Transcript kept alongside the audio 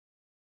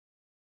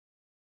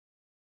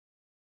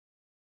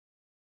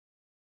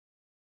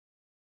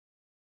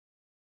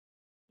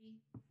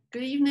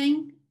Good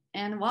evening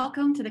and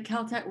welcome to the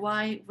Caltech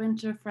Y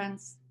Winter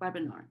Friends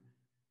webinar.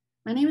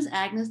 My name is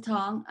Agnes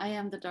Tong. I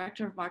am the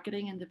Director of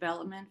Marketing and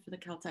Development for the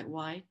Caltech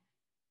Y,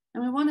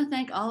 and we want to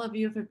thank all of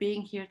you for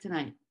being here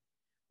tonight.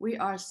 We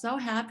are so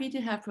happy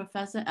to have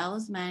Professor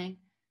Ellis Meng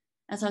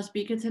as our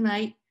speaker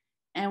tonight,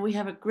 and we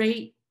have a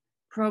great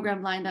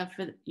program lined up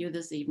for you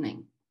this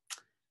evening.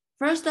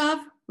 First off,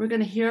 we're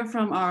going to hear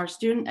from our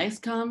student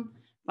XCOM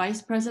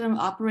Vice President of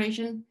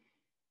Operations,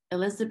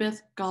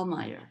 Elizabeth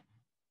Gallmeyer.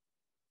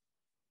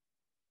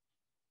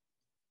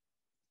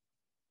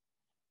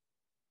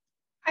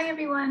 Hi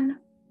everyone,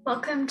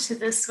 welcome to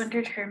this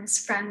Winter Terms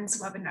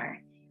Friends webinar.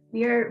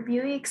 We are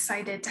really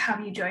excited to have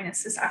you join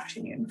us this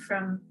afternoon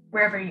from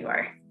wherever you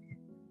are.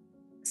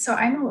 So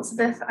I'm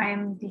Elizabeth,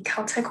 I'm the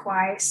Caltech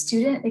Y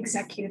Student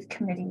Executive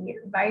Committee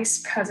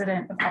Vice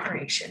President of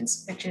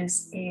Operations, which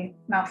is a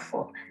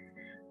mouthful.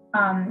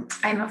 I'm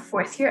a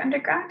fourth year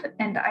undergrad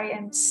and I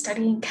am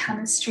studying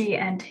chemistry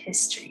and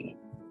history.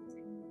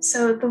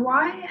 So the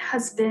Y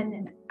has been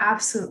an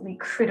absolutely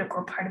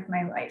critical part of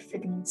my life for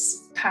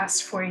these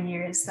past 4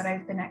 years that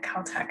I've been at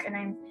Caltech, and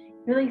I'm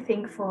really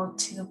thankful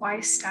to the Y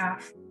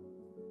staff,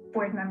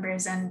 board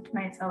members, and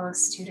my fellow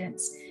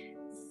students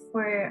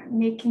for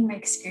making my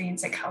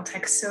experience at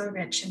Caltech so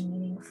rich and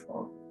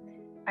meaningful.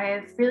 I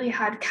have really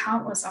had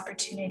countless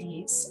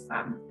opportunities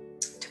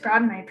to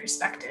broaden my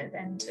perspective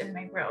and in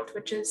my world,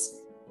 which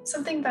is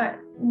something that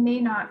may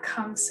not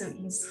come so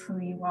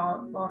easily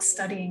while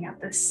studying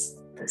at this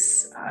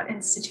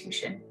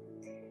institution.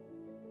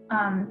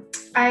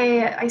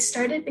 I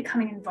started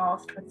becoming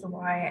involved with the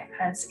Y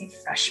as a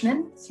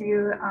freshman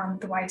through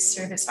the Y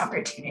service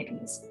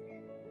opportunities.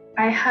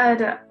 I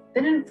had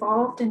been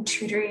involved in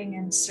tutoring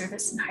and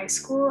service in high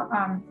school,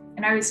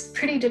 and I was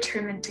pretty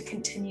determined to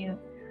continue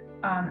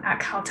at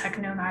Caltech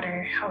no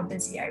matter how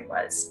busy I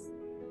was.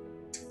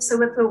 So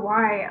with the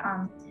Y,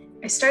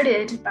 I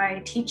started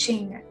by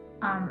teaching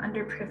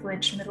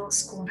underprivileged middle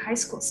school and high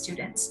school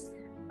students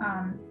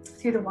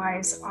through the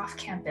Y's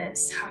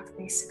off-campus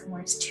Hathaway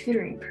Sycamore's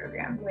tutoring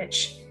program,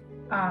 which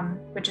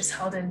is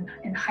held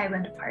in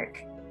Highland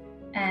Park.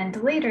 And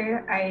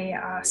later,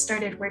 I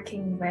started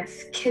working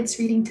with Kids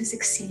Reading to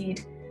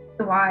Succeed,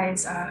 the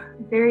Y's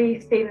very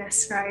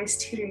famous RISE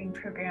tutoring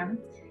program.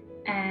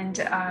 And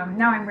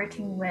now I'm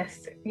working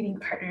with Reading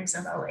Partners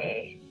of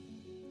LA.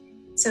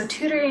 So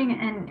tutoring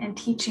and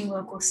teaching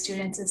local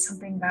students is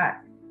something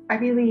that I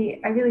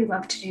really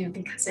love to do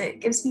because it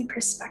gives me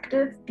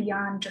perspective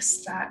beyond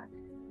just that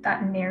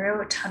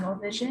narrow tunnel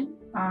vision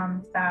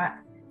that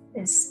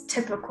is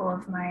typical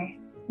of my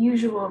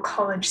usual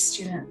college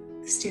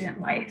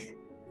student life.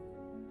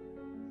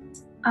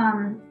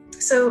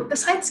 So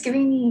besides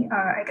giving me,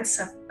 I guess,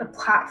 a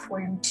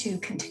platform to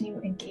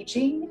continue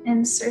engaging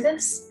in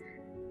service,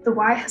 the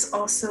Y has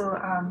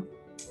also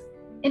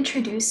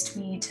introduced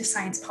me to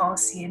science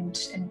policy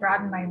and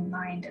broadened my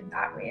mind in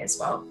that way as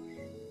well.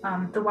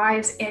 The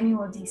Y's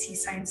annual DC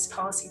science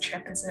policy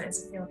trip is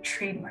a real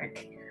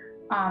trademark.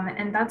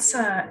 And that's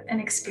an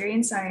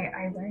experience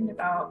I learned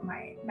about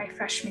my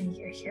freshman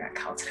year here at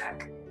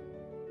Caltech.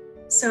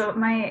 So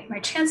my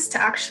chance to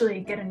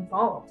actually get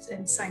involved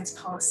in science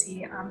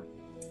policy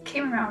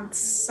came around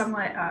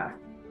somewhat, I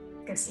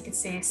guess you could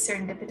say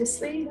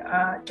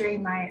serendipitously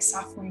during my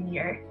sophomore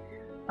year.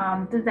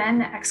 The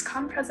then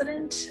ex-com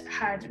president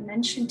had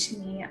mentioned to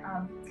me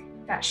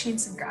that she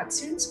and some grad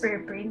students were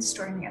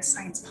brainstorming a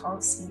science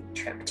policy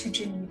trip to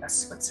Geneva,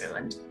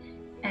 Switzerland.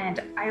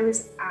 And I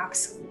was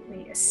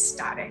absolutely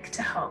ecstatic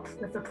to help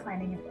with the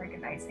planning and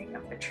organizing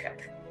of the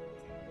trip.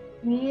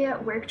 We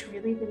worked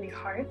really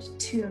hard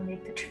to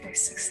make the trip a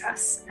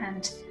success.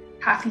 And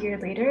half a year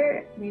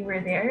later, we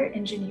were there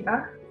in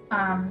Geneva,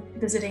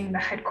 visiting the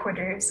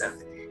headquarters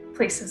of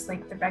places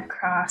like the Red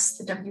Cross,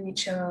 the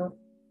WHO,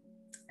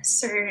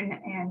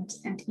 CERN,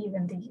 and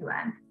even the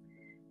UN.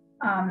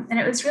 And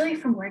it was really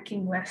from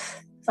working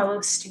with fellow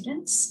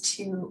students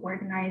to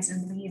organize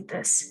and lead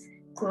this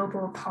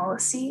global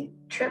policy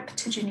trip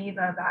to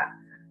Geneva that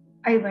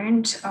I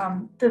learned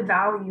the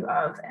value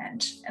of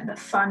and the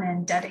fun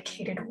and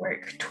dedicated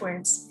work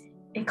towards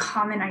a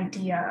common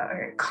idea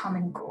or a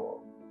common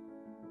goal.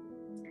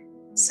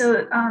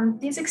 So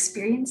these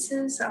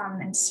experiences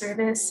in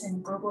service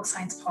and global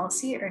science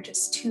policy are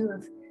just two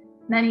of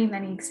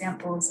many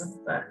examples of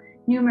the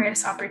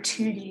numerous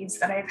opportunities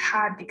that I've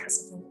had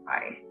because of the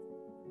Y.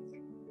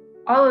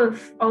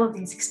 All of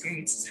these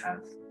experiences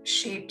have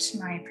shaped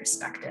my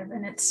perspective,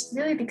 and it's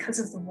really because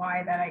of the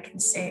Y that I can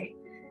say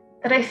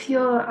that I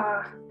feel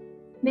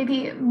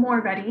maybe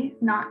more ready,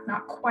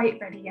 not quite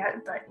ready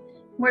yet, but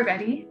more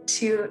ready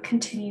to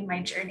continue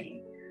my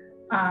journey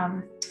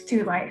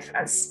through life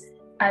as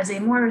a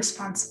more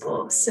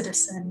responsible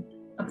citizen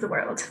of the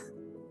world.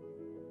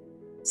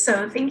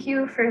 So thank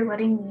you for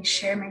letting me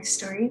share my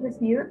story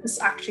with you this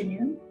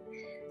afternoon.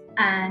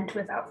 And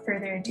without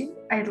further ado,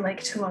 I'd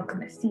like to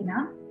welcome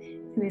Athena,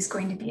 who is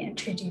going to be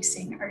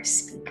introducing our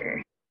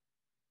speaker.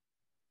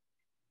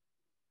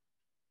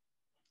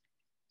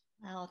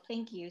 Well,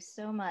 thank you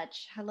so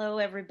much. Hello,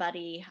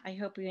 everybody. I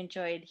hope you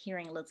enjoyed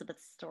hearing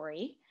Elizabeth's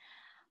story.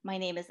 My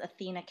name is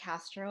Athena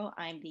Castro.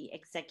 I'm the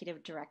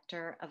Executive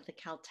Director of the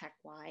Caltech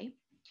Y.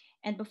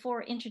 And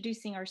before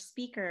introducing our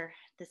speaker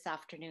this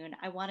afternoon,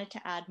 I wanted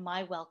to add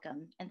my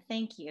welcome and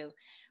thank you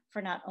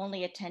for not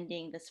only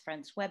attending this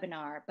Friends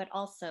webinar, but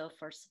also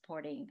for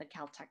supporting the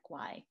Caltech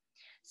Y.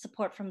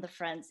 Support from the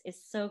Friends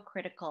is so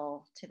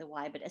critical to the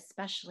Y, but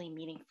especially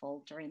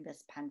meaningful during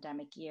this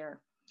pandemic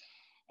year.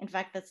 In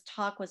fact, this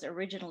talk was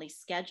originally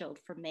scheduled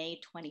for May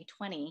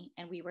 2020,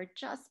 and we were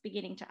just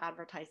beginning to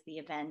advertise the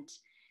event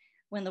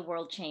when the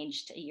world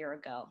changed a year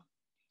ago.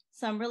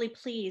 So I'm really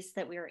pleased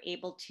that we were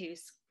able to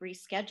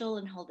reschedule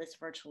and hold this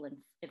virtual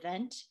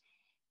event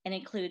and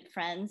include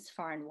friends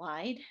far and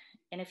wide.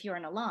 And if you're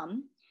an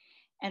alum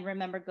and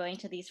remember going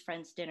to these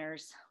friends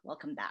dinners,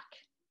 welcome back.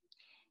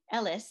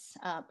 Ellis,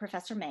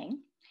 Professor Meng,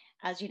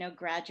 as you know,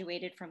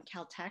 graduated from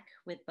Caltech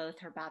with both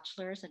her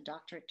bachelor's and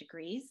doctorate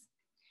degrees.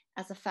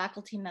 As a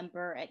faculty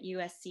member at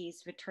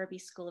USC's Viterbi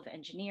School of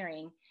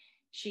Engineering,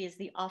 she is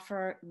the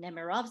Offer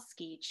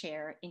Nemirovsky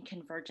Chair in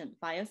Convergent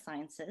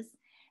Biosciences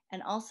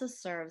and also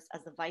serves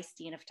as the Vice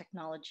Dean of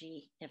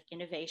Technology,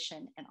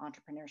 Innovation, and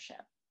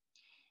Entrepreneurship.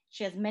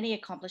 She has many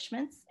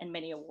accomplishments and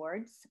many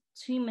awards,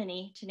 too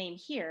many to name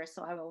here,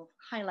 so I will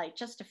highlight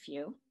just a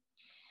few.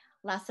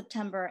 Last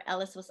September,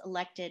 Ellis was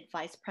elected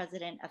Vice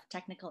President of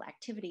Technical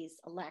Activities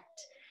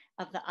Elect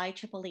of the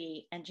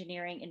IEEE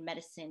Engineering in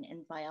Medicine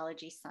and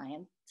Biology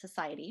Science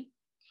Society.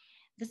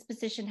 This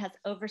position has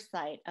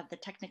oversight of the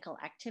technical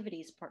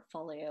activities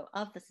portfolio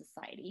of the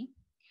society.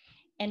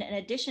 And in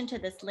addition to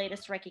this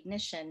latest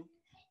recognition,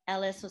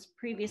 Ellis was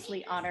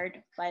previously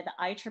honored by the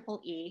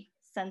IEEE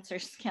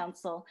Censors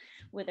Council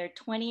with her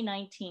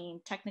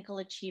 2019 Technical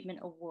Achievement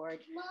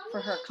Award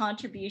for her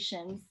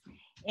contributions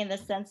in the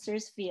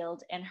sensors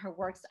field and her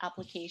work's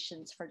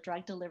applications for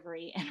drug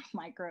delivery and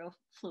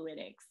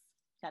microfluidics.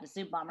 Got a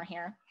Zoom bomber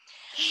here.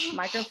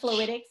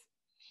 Microfluidics,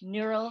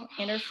 neural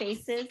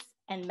interfaces,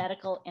 and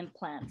medical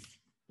implants.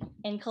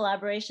 In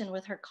collaboration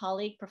with her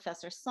colleague,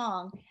 Professor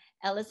Song,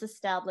 Ellis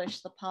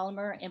established the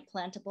Polymer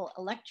Implantable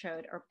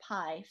Electrode, or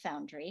PI,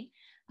 Foundry,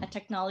 a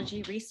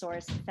technology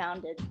resource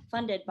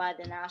funded by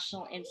the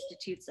National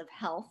Institutes of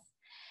Health,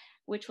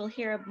 which we'll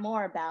hear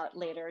more about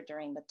later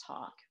during the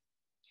talk.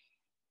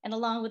 And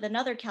along with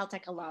another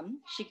Caltech alum,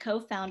 she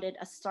co-founded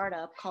a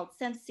startup called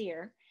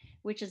Sensir,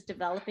 which is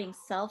developing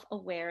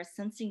self-aware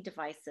sensing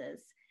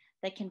devices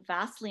that can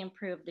vastly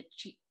improve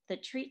the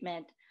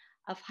treatment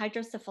of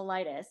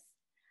hydrocephalitis,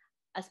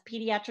 a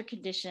pediatric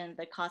condition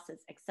that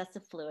causes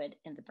excessive fluid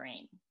in the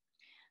brain.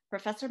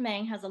 Professor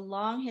Meng has a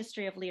long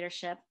history of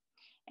leadership,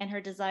 and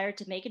her desire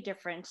to make a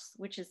difference,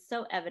 which is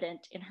so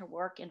evident in her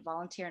work and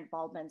volunteer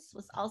involvements,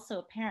 was also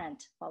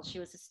apparent while she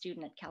was a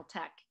student at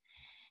Caltech.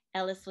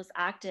 Ellis was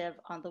active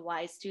on the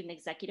Y Student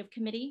Executive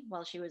Committee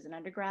while she was an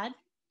undergrad.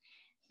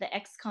 The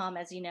XCOM,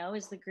 as you know,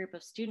 is the group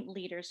of student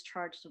leaders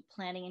charged with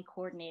planning and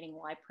coordinating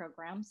Y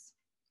programs.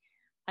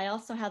 I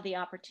also had the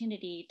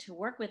opportunity to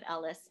work with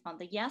Ellis on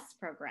the YES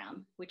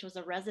program, which was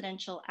a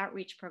residential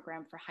outreach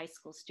program for high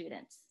school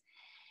students.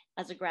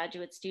 As a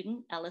graduate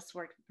student, Ellis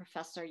worked with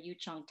Professor Yu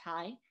Chong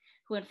Tai,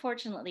 who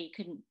unfortunately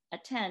couldn't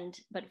attend,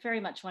 but very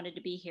much wanted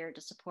to be here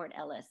to support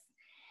Ellis.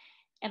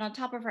 And on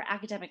top of her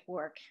academic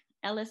work,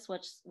 Ellis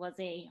was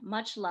a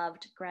much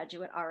loved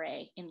graduate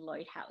RA in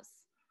Lloyd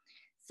House.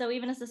 So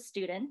even as a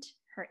student,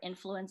 her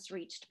influence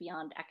reached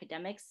beyond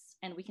academics,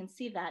 and we can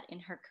see that in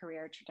her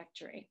career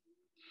trajectory.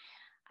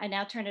 I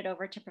now turn it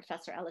over to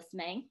Professor Ellis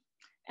Meng.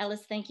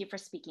 Ellis, thank you for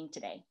speaking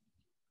today.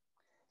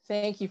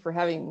 Thank you for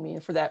having me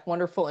and for that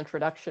wonderful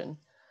introduction.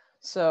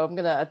 So I'm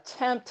going to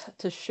attempt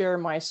to share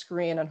my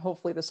screen, and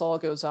hopefully this all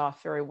goes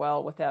off very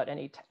well without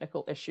any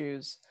technical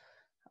issues.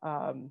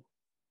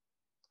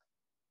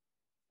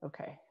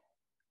 Okay.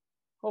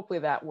 Hopefully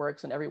that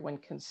works and everyone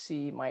can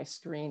see my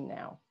screen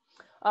now.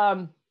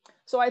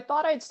 So I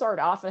thought I'd start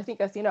off, and I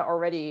think Athena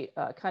already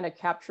kind of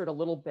captured a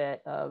little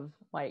bit of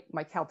my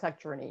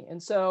Caltech journey.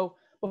 And so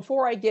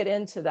before I get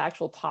into the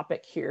actual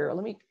topic here,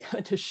 let me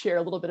just share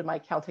a little bit of my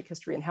Caltech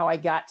history and how I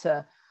got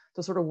to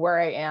sort of where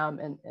I am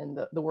and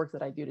the work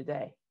that I do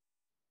today.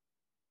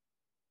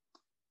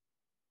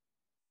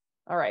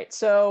 All right,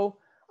 so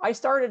I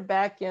started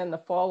back in the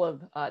fall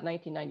of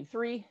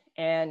 1993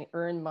 and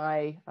earned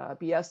my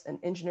BS in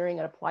Engineering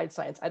and Applied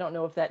Science. I don't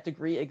know if that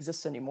degree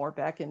exists anymore.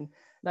 Back in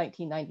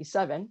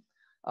 1997.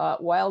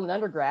 While an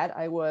undergrad,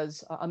 I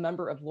was a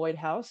member of Lloyd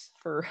House.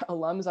 For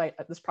alums,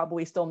 this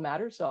probably still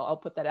matters, so I'll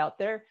put that out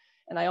there.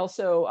 And I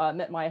also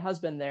met my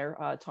husband there,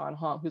 Tan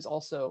Hong, who's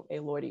also a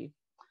Lloydie.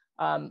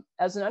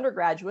 As an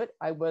undergraduate,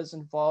 I was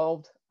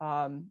involved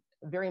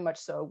very much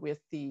so with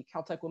the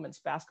Caltech women's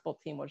basketball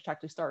team, which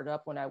actually started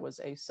up when I was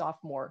a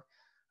sophomore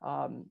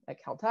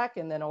at Caltech,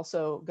 and then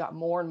also got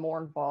more and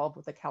more involved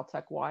with the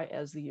Caltech Y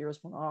as the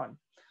years went on.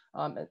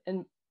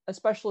 And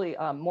especially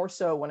more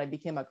so when I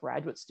became a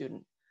graduate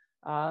student.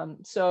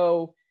 As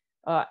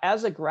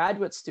a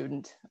graduate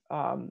student,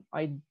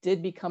 I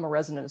did become a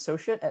resident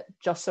associate. It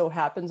just so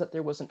happens that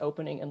there was an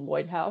opening in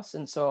Lloyd House.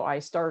 And so I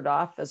started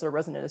off as a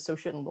resident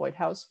associate in Lloyd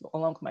House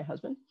along with my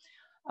husband.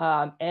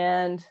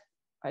 And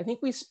I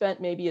think we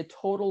spent maybe a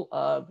total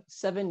of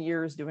 7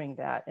 years doing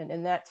that. And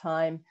in that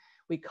time,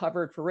 we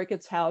covered for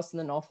Ricketts House and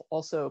then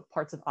also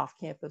parts of off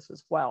campus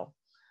as well.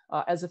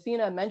 As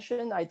Athena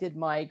mentioned, I did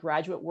my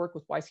graduate work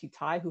with YC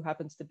Tai, who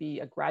happens to be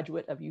a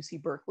graduate of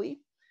UC Berkeley.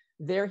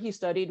 There he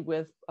studied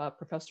with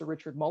Professor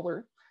Richard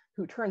Muller,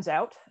 who turns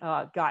out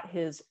got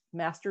his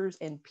master's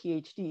and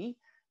PhD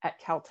at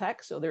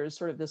Caltech. So there's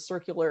sort of this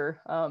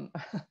circular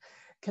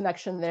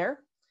connection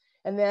there.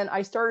 And then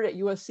I started at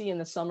USC in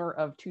the summer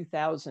of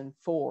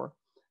 2004,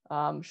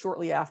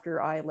 shortly after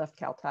I left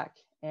Caltech.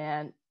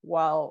 And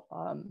while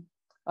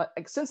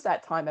since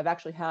that time, I've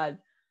actually had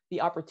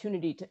the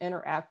opportunity to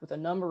interact with a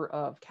number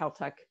of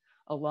Caltech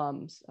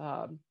alums.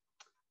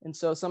 And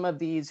so some of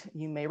these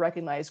you may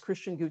recognize.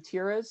 Christian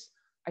Gutierrez,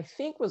 I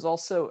think, was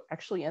also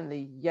actually in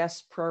the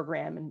YES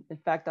program. And in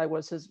fact, I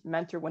was his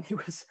mentor when he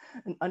was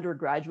an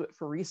undergraduate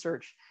for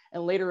research.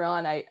 And later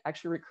on, I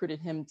actually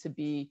recruited him to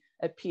be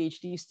a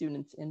PhD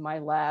student in my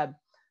lab.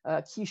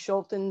 Keith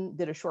Schulten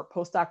did a short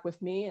postdoc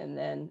with me and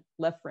then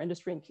left for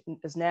industry and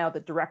is now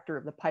the director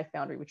of the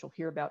Foundry, which you'll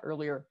hear about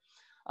earlier.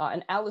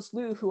 And Alice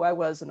Liu, who I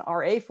was an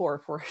RA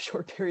for a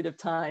short period of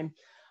time,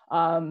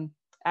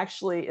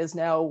 actually is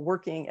now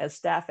working as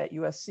staff at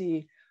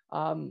USC.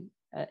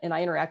 And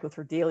I interact with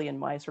her daily in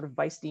my sort of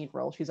vice dean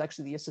role. She's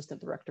actually the assistant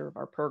director of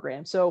our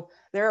program. So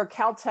there are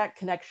Caltech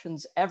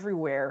connections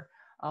everywhere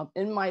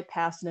in my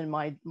past and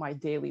in my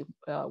daily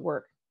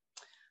work.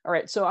 All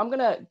right, so I'm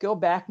gonna go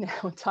back now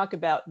and talk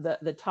about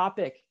the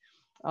topic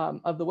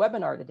of the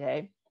webinar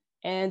today,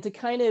 and to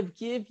kind of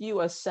give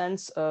you a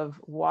sense of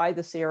why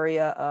this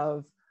area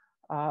of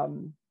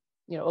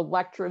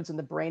electrodes in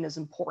the brain is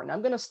important.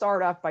 I'm gonna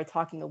start off by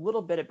talking a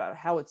little bit about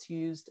how it's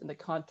used in the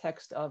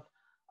context of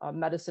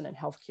medicine and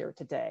healthcare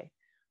today.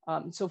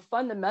 So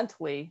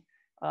fundamentally,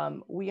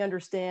 we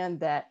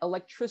understand that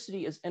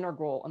electricity is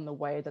integral in the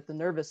way that the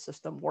nervous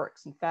system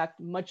works. In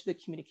fact, much of the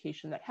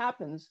communication that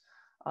happens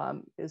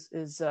is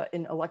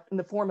in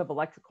the form of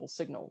electrical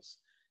signals.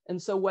 And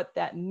so what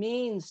that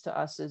means to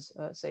us as,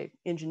 say,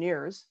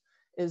 engineers,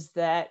 is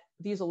that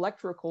these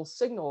electrical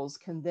signals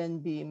can then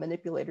be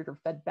manipulated or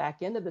fed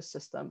back into the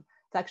system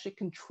to actually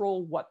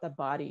control what the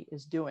body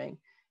is doing.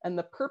 And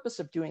the purpose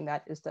of doing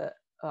that is to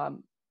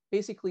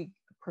basically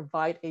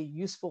provide a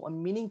useful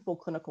and meaningful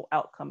clinical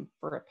outcome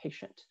for a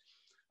patient.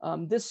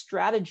 This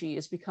strategy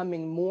is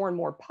becoming more and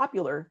more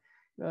popular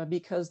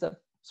because the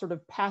sort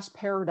of past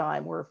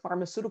paradigm where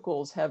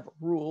pharmaceuticals have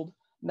ruled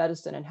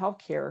medicine and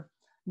healthcare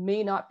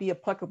may not be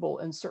applicable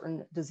in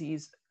certain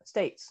disease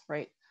states,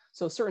 right?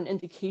 So certain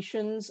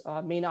indications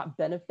may not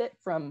benefit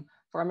from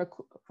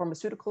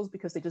pharmaceuticals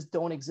because they just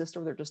don't exist,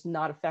 or they're just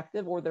not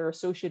effective, or they're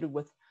associated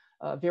with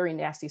very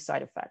nasty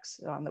side effects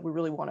that we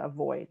really want to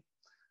avoid.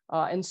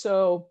 And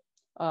so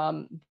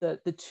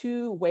the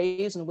two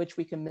ways in which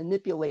we can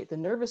manipulate the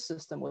nervous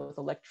system with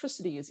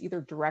electricity is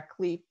either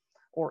directly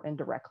or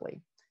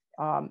indirectly.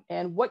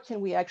 And what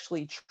can we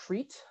actually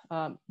treat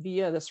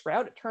via this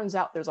route? It turns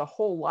out there's a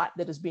whole lot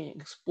that is being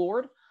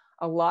explored.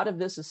 A lot of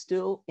this is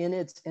still in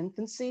its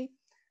infancy.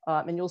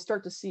 And you'll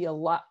start to see a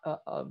lot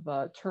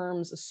of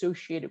terms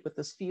associated with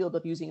this field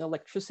of using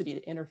electricity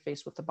to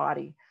interface with the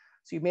body.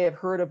 So you may have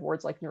heard of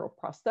words like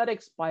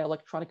neuroprosthetics.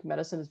 Bioelectronic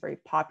medicine is very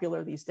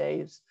popular these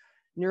days.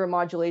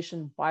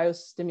 Neuromodulation,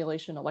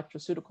 biostimulation,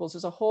 electroceuticals,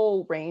 there's a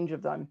whole range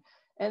of them.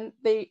 And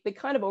they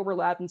kind of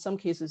overlap. In some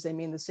cases, they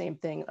mean the same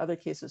thing. In other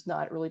cases,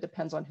 not. It really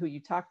depends on who you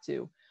talk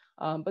to.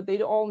 But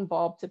they all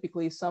involve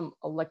typically some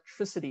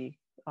electricity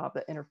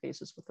that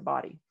interfaces with the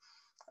body.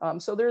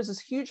 So there's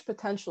this huge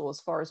potential as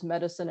far as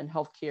medicine and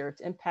healthcare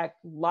to impact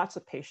lots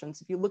of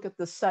patients. If you look at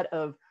the set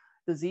of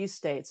disease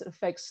states, it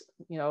affects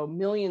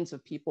millions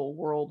of people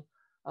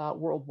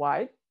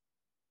worldwide.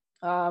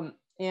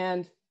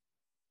 And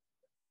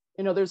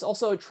there's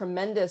also a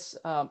tremendous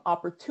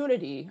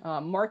opportunity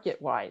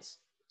market-wise.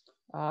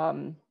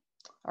 All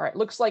right,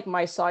 looks like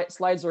my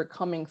slides are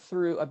coming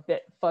through a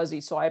bit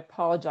fuzzy, so I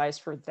apologize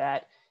for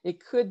that.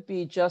 It could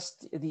be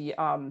just the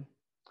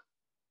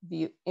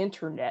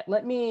internet.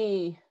 Let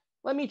me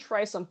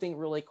try something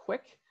really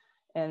quick,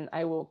 and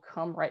I will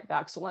come right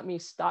back. So let me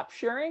stop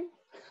sharing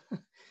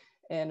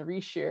and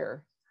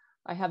reshare.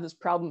 I have this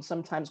problem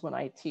sometimes when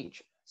I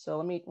teach. So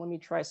let me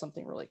try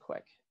something really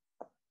quick.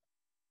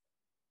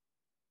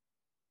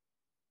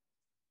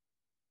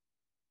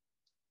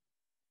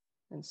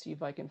 And see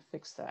if I can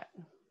fix that.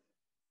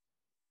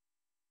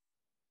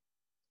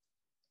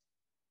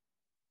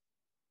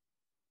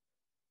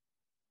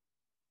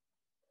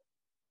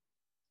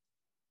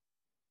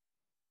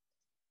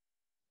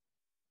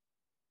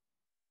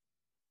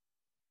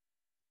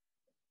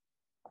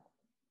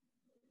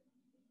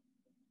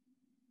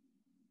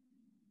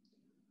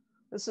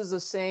 This is the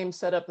same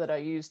setup that I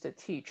use to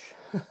teach.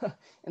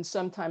 And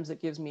sometimes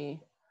it gives me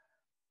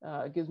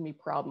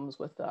problems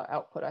with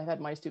output. I had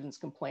my students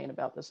complain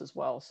about this as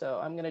well. So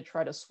I'm going to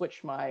try to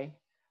switch my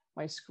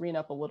screen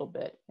up a little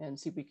bit and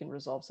see if we can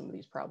resolve some of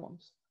these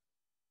problems.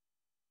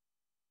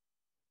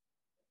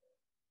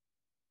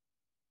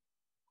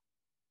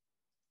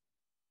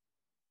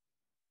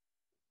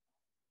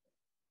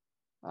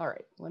 All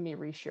right, let me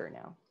reshare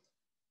now.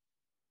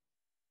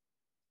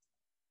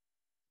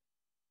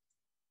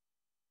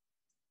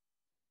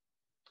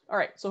 All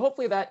right, so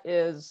hopefully that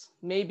is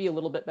maybe a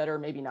little bit better,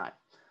 maybe not.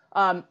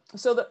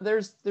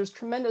 There's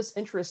tremendous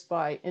interest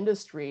by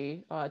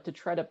industry to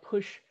try to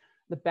push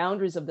the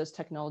boundaries of this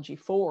technology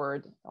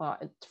forward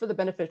for the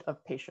benefit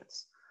of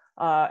patients.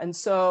 And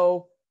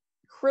so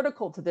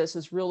critical to this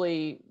is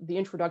really the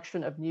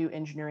introduction of new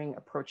engineering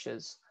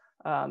approaches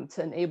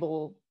to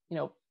enable,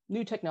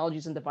 new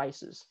technologies and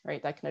devices,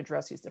 right, that can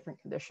address these different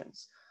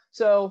conditions.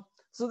 So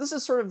this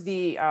is sort of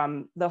the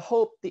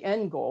hope, the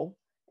end goal.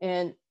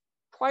 And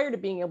prior to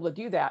being able to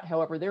do that,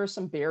 however, there are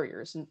some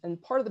barriers.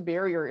 And part of the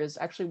barrier is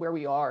actually where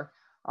we are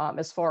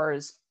as far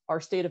as our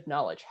state of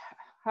knowledge.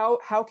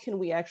 How can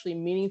we actually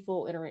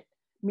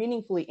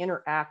meaningfully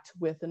interact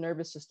with the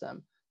nervous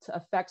system to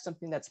affect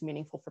something that's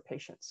meaningful for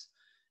patients?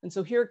 And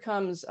so here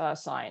comes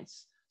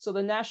science. So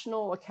the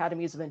National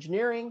Academies of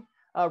Engineering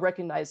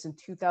recognized in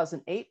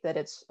 2008 that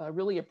it's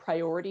really a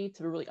priority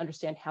to really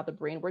understand how the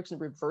brain works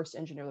and reverse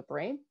engineer the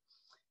brain.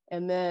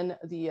 And then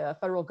the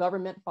federal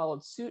government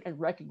followed suit and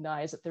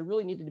recognized that there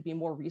really needed to be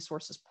more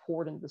resources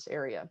poured into this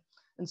area.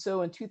 And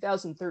so in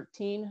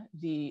 2013,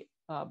 the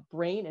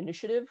BRAIN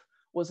initiative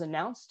was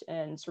announced.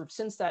 And sort of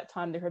since that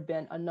time, there have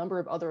been a number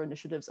of other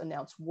initiatives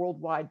announced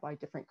worldwide by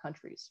different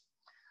countries.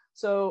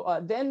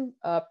 So then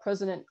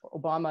President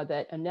Obama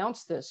that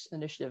announced this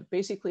initiative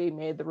basically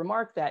made the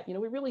remark that, we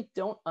really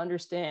don't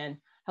understand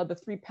how the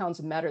 3 pounds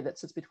of matter that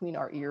sits between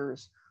our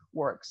ears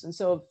works. And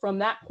so from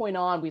that point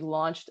on, we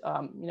launched,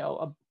 a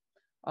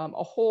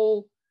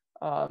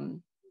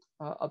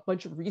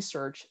bunch of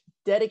research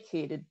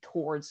dedicated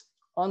towards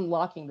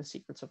unlocking the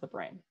secrets of the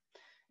brain.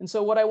 And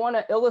so what I want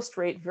to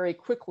illustrate very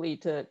quickly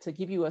to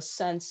give you a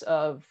sense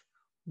of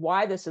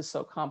why this is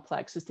so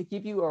complex is to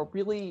give you a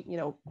really,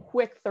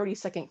 quick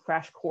 30-second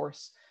crash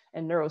course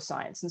in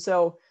neuroscience. And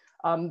so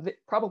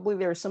probably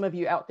there are some of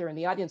you out there in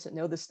the audience that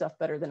know this stuff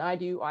better than I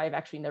do. I've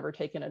actually never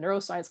taken a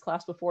neuroscience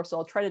class before, so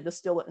I'll try to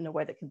distill it in a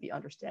way that can be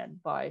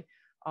understood by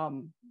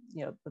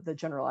the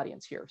general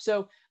audience here.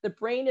 So the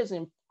brain is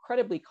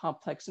incredibly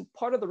complex, and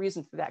part of the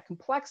reason for that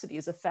complexity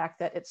is the fact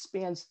that it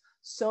spans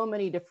so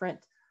many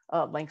different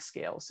length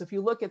scales. So if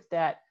you look at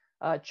that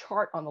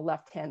chart on the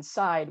left-hand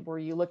side, where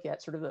you look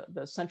at sort of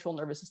the central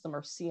nervous system,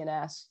 or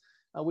CNS,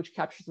 which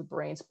captures the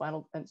brain,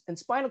 spinal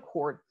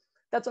cord,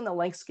 that's on the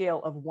length scale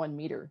of 1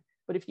 meter.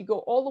 But if you go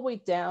all the way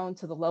down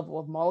to the level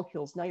of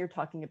molecules, now you're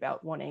talking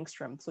about 1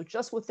 angstrom. So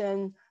just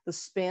within the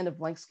span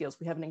of length scales,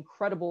 we have an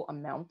incredible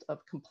amount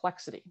of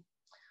complexity.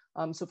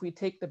 So if we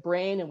take the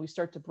brain and we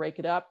start to break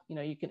it up,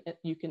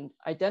 you can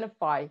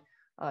identify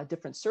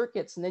different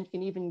circuits, and then you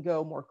can even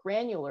go more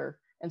granular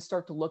and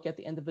start to look at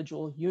the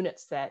individual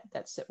units that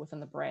sit within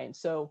the brain.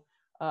 So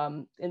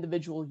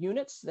individual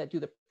units that do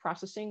the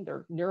processing,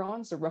 they're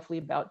neurons. They're roughly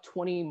about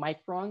 20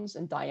 microns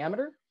in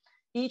diameter.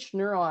 Each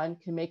neuron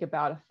can make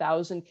about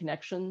 1,000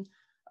 connections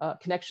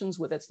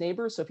with its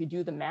neighbors. So if you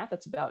do the math,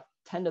 that's about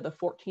 10 to the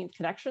 14th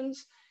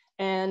connections.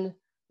 And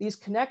these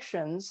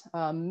connections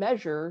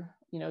measure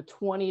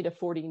 20 to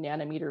 40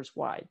 nanometers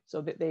wide.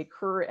 So that they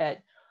occur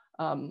at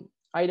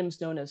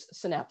items known as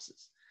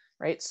synapses,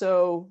 right?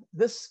 So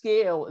this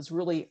scale is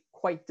really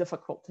quite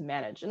difficult to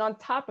manage. And on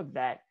top of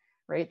that,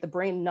 right, the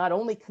brain not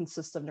only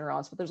consists of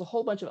neurons, but there's a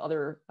whole bunch of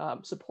other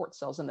support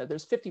cells in there.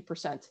 There's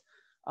 50%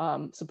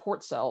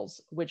 support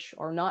cells, which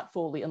are not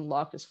fully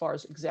unlocked as far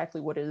as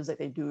exactly what it is that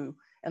they do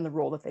and the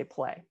role that they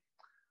play.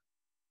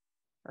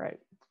 All right,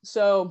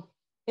 so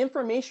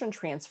information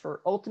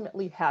transfer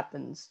ultimately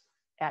happens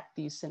at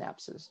these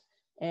synapses.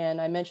 And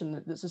I mentioned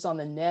that this is on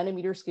the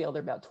nanometer scale.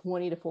 They're about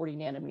 20 to 40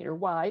 nanometer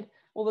wide.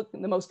 Well,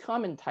 the most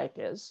common type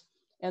is.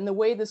 And the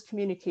way this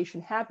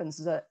communication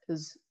happens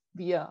is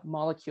via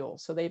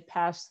molecules. So they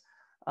pass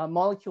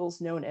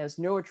molecules known as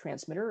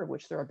neurotransmitter, of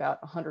which there are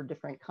about 100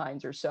 different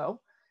kinds or so.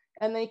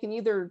 And they can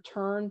either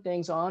turn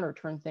things on or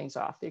turn things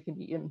off. They can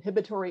be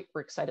inhibitory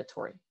or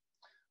excitatory.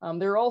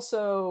 There are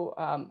also,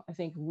 I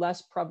think,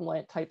 less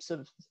prevalent types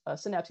of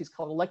synapses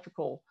called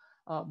electrical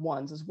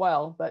ones as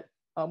well, but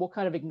we'll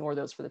kind of ignore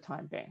those for the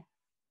time being.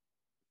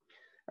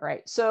 All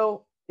right,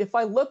 so if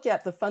I look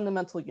at the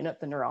fundamental unit,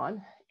 the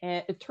neuron,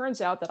 and it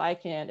turns out that I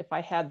can, if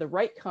I had the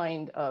right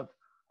kind of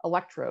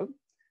electrode,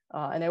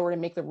 and I were to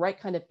make the right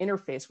kind of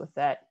interface with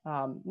that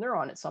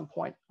neuron at some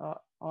point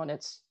on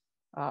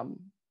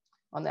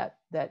that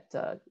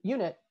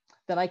unit,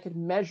 then I could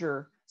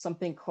measure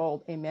something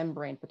called a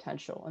membrane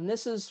potential. And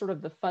this is sort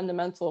of the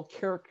fundamental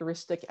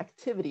characteristic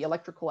activity,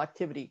 electrical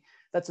activity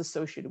that's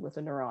associated with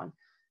a neuron.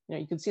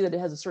 You can see that it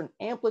has a certain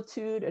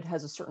amplitude, it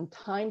has a certain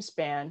time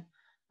span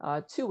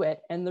to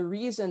it. And the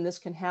reason this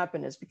can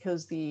happen is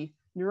because the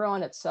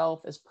neuron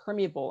itself is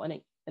permeable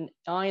and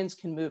ions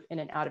can move in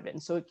and out of it.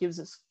 And so it gives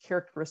this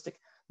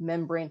characteristic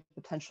membrane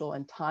potential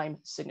and time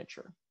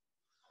signature.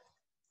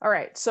 All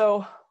right,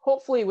 so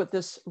hopefully with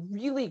this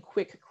really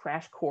quick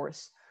crash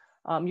course,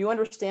 you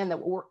understand that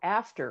what we're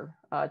after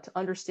to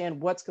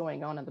understand what's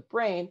going on in the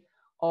brain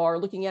are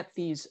looking at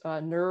these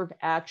nerve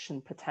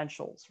action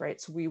potentials, right?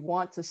 So we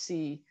want to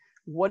see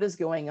what is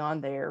going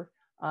on there.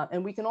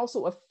 And we can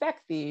also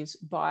affect these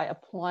by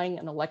applying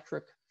an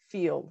electric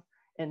field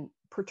and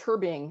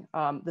perturbing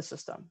the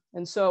system.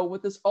 And so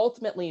what this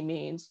ultimately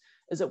means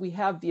is that we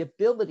have the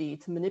ability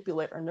to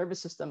manipulate our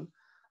nervous system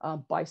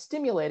by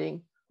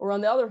stimulating, or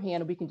on the other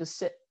hand, we can just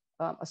sit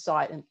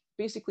aside and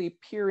basically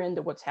peer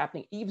into what's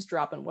happening,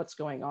 eavesdrop on what's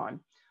going on.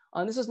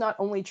 This is not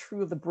only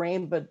true of the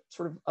brain, but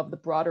sort of the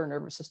broader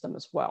nervous system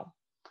as well.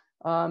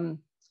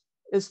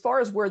 As far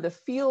as where the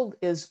field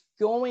is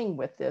going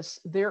with this,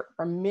 there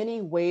are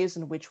many ways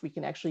in which we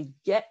can actually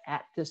get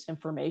at this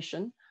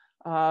information.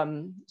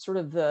 Sort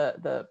of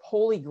the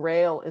holy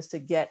grail is to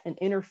get an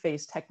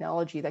interface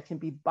technology that can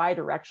be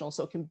bidirectional,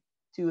 so it can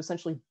do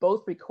essentially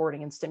both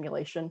recording and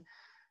stimulation.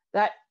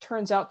 That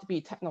turns out to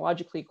be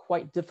technologically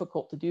quite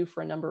difficult to do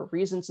for a number of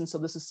reasons, and so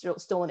this is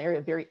still an area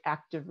of very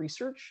active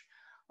research.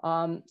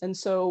 And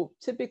so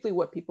typically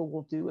what people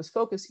will do is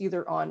focus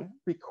either on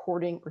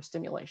recording or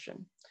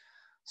stimulation.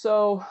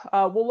 So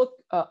we'll look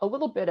a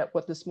little bit at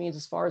what this means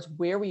as far as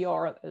where we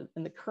are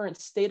in the current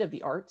state of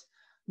the art.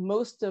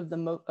 Most of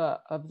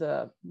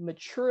the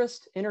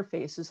maturest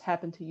interfaces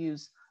happen to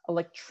use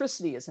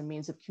electricity as a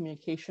means of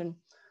communication.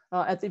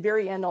 At the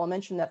very end, I'll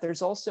mention that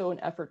there's also an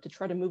effort to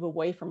try to move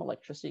away from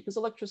electricity, because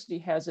electricity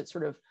has its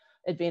sort of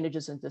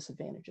advantages and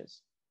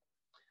disadvantages.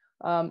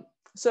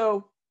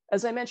 So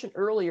as I mentioned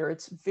earlier,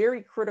 it's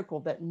very critical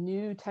that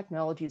new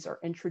technologies are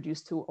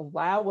introduced to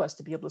allow us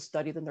to be able to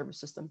study the nervous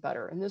system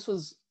better. And this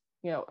was,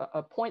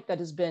 a point that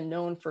has been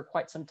known for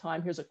quite some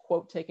time. Here's a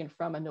quote taken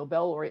from a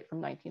Nobel laureate from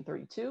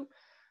 1932.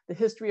 The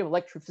history of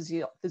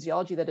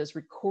electrophysiology, that is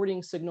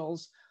recording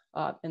signals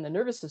in the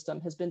nervous system,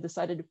 has been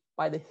decided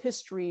by the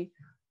history,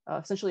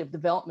 essentially, of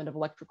development of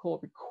electrical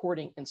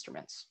recording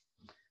instruments.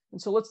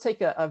 And so let's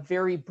take a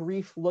very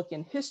brief look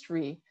in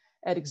history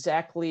at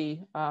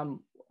exactly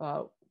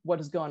what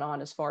has gone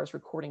on as far as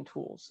recording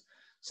tools.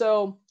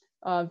 So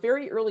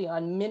very early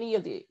on, many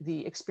of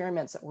the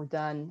experiments that were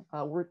done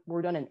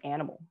were done in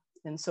animal.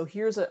 And so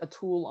here's a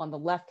tool on the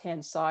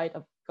left-hand side,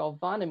 of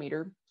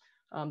galvanometer.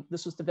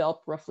 This was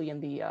developed roughly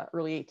in the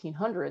early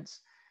 1800s,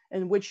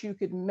 in which you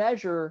could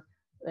measure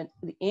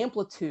the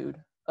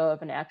amplitude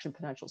of an action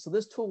potential. So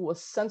this tool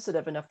was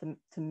sensitive enough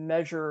to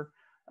measure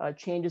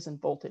changes in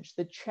voltage.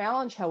 The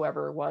challenge,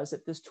 however, was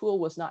that this tool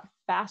was not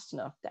fast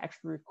enough to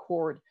actually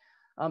record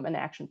an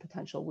action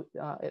potential.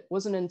 It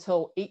wasn't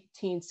until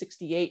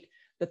 1868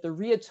 that the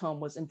rheotome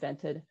was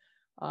invented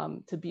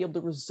to be able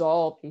to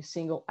resolve a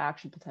single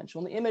action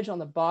potential. And the image on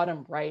the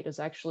bottom right is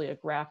actually a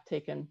graph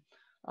taken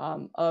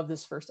of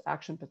this first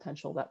action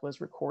potential that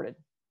was recorded.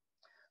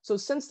 So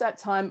since that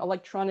time,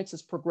 electronics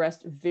has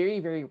progressed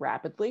very, very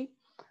rapidly.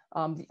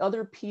 The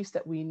other piece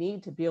that we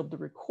need to be able to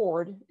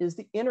record is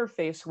the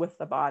interface with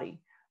the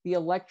body, the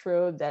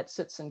electrode that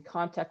sits in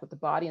contact with the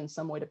body in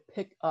some way to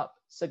pick up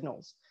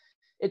signals.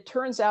 It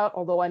turns out,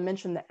 although I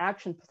mentioned the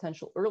action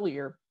potential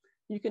earlier,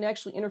 you can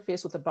actually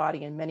interface with the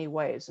body in many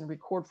ways and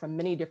record from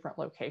many different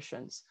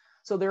locations.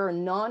 So there are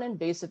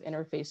non-invasive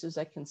interfaces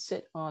that can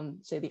sit on,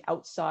 say, the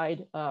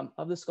outside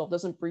of the skull. It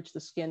doesn't breach the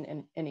skin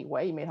in any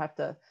way. You may have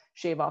to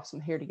shave off some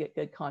hair to get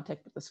good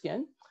contact with the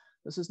skin.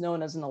 This is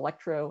known as an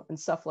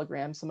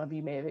electroencephalogram. Some of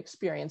you may have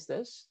experienced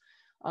this.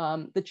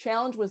 The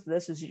challenge with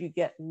this is you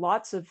get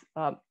lots of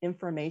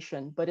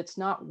information, but it's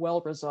not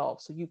well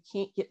resolved. So you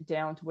can't get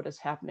down to what is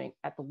happening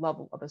at the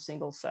level of a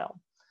single cell.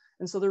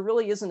 And so there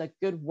really isn't a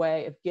good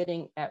way of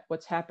getting at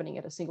what's happening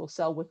at a single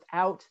cell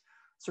without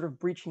sort of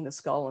breaching the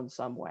skull in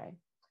some way.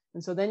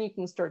 And so then you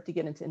can start to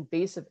get into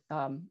invasive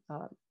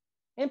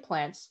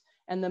implants.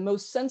 And the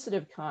most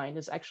sensitive kind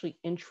is actually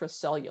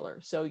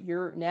intracellular. So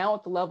you're now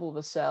at the level of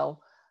a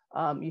cell.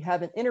 You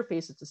have an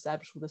interface that's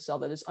established with a cell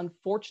that is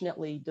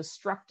unfortunately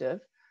destructive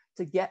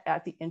to get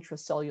at the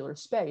intracellular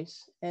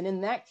space. And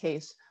in that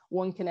case,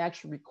 one can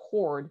actually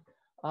record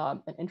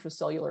an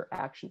intracellular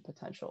action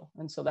potential.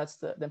 And so that's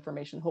the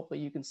information hopefully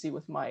you can see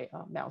with my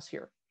mouse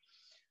here.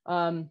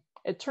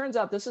 It turns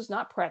out this is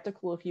not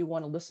practical if you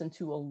want to listen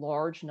to a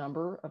large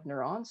number of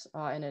neurons,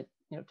 and it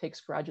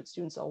takes graduate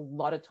students a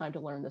lot of time to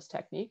learn this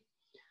technique.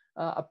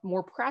 A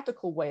more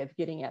practical way of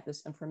getting at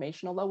this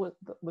information, although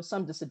with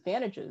some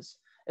disadvantages,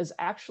 is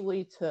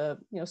actually to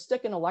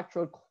stick an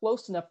electrode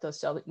close enough to a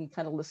cell that you can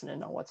kind of listen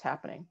and know what's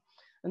happening.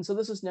 And so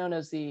this is known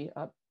as the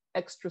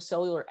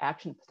extracellular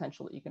action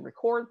potential that you can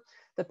record.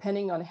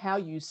 Depending on how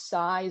you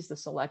size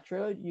this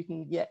electrode, you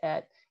can get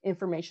at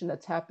information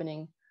that's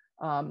happening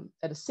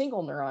at a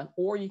single neuron,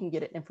 or you can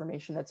get at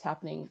information that's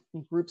happening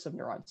in groups of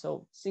neurons.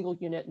 So single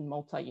unit and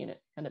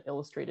multi-unit, kind of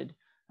illustrated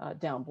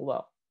down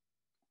below.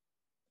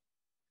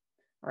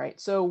 All right,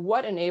 so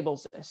what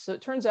enables this? So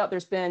it turns out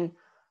there's been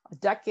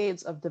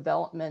decades of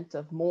development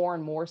of more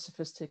and more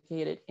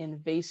sophisticated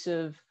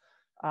invasive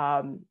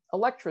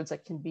electrodes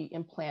that can be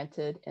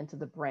implanted into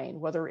the brain,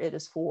 whether it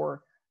is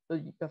for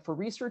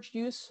research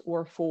use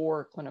or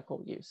for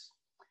clinical use.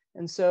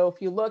 And so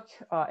if you look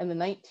in the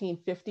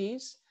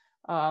 1950s,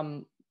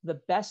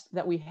 the best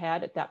that we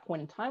had at that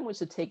point in time was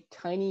to take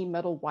tiny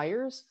metal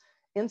wires,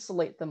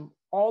 insulate them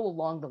all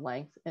along the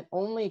length and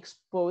only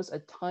expose a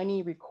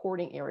tiny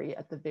recording area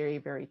at the very,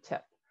 very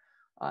tip.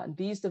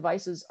 These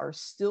devices are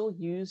still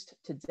used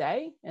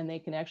today, and they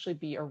can actually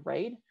be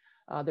arrayed.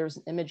 There's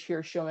an image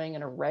here showing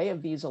an array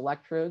of these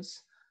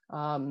electrodes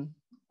in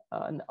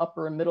the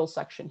upper and middle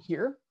section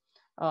here.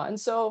 And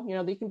so,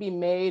 they can be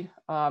made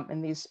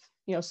in these,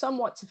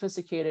 somewhat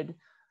sophisticated,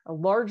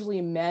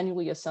 largely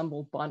manually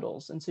assembled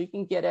bundles. And so you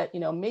can get at,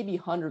 maybe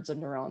hundreds of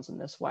neurons in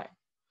this way.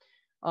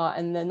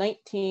 In the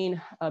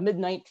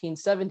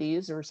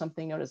mid-1970s, there was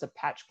something known as a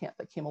patch camp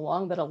that came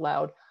along that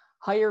allowed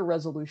higher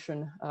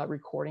resolution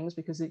recordings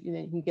because you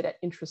can get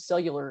at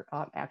intracellular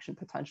action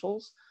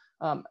potentials.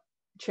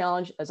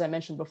 Challenge, as I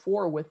mentioned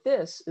before, with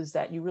this is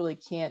that you really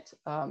can't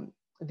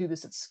do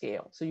this at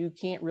scale. So you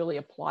can't really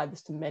apply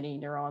this to many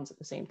neurons at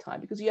the same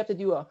time because you have to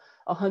do a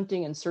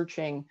hunting and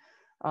searching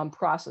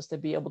process to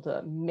be able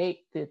to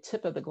make the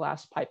tip of the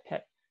glass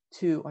pipette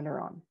to a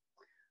neuron.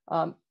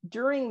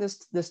 During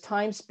this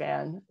time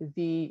span,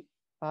 the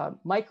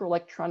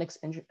microelectronics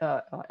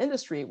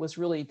industry was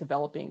really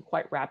developing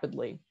quite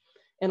rapidly.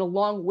 And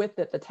along with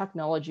it, the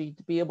technology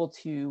to be able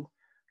to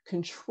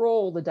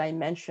control the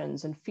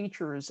dimensions and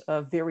features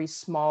of very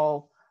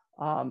small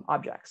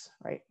objects,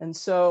 right? And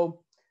so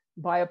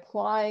by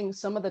applying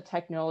some of the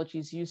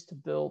technologies used to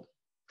build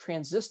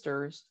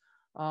transistors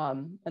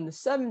in the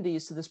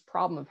 70s to this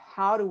problem of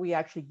how do we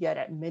actually get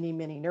at many,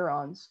 many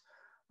neurons,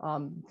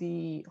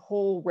 the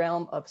whole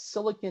realm of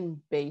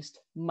silicon-based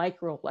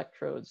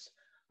microelectrodes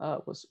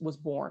was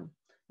born.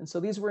 And so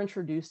these were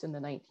introduced in the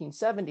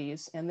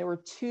 1970s, and there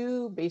were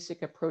two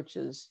basic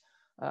approaches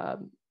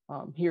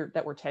here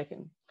that were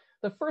taken.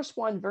 The first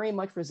one very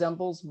much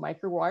resembles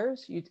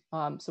microwires.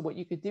 So what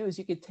you could do is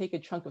you could take a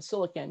chunk of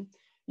silicon,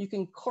 you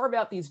can carve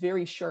out these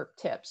very sharp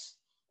tips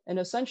and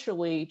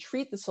essentially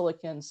treat the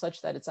silicon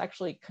such that it's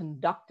actually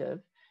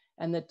conductive,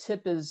 and the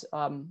tip is,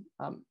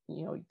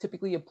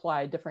 typically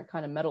apply a different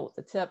kind of metal at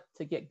the tip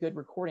to get good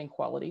recording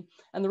quality,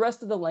 and the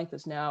rest of the length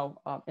is now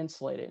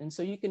insulated. And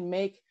so you can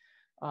make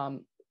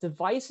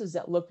devices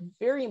that look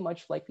very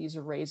much like these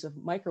arrays of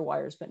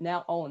microwires, but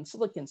now all in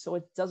silicon, so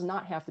it does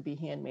not have to be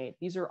handmade.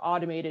 These are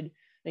automated.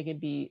 They can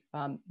be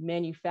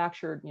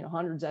manufactured,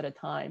 hundreds at a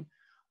time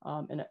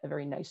in a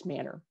very nice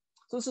manner.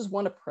 So this is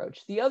one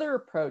approach. The other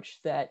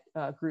approach that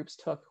groups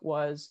took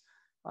was,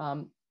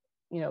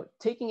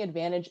 taking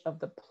advantage of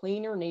the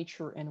planar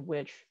nature in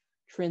which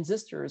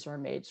transistors are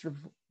made, sort of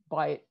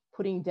by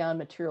putting down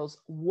materials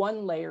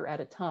one layer at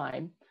a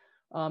time.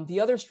 The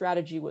other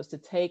strategy was to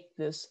take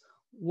this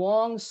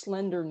long,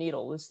 slender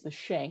needle, this is the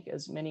shank,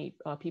 as many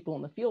people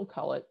in the field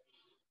call it,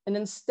 and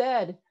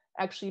instead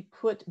actually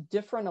put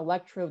different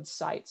electrode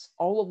sites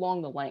all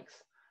along the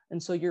length.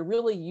 And so you're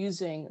really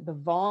using the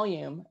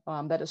volume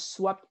that is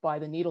swept by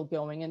the needle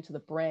going into the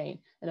brain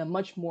in a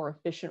much more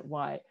efficient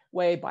way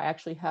by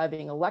actually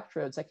having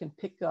electrodes that can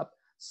pick up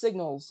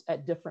signals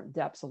at different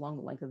depths along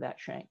the length of that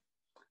shank.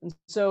 And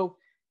so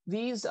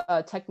these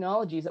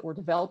technologies that were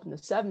developed in the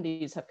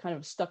 70s have kind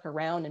of stuck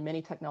around, and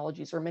many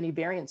technologies, or many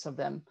variants of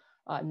them,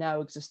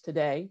 now exist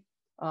today.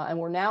 And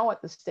we're now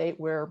at the state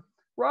where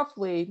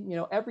roughly,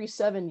 every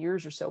 7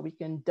 years or so, we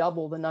can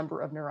double the number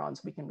of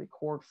neurons we can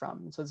record from.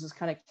 And so this is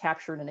kind of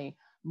captured in a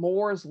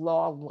Moore's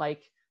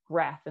law-like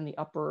graph in the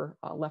upper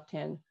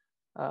left-hand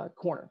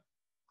corner.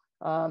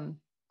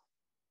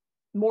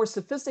 More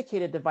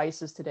sophisticated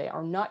devices today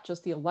are not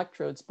just the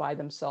electrodes by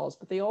themselves,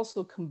 but they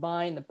also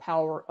combine the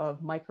power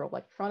of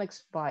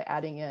microelectronics by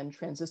adding in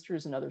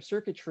transistors and other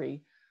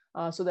circuitry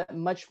so that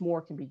much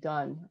more can be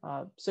done.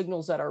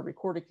 Signals that are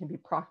recorded can be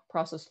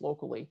processed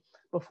locally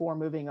before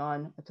moving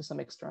on to some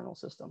external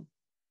system.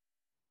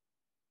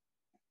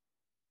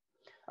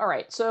 All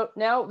right, so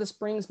now this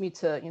brings me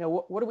to,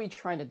 what are we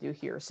trying to do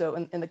here? So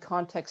in the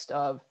context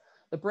of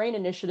the BRAIN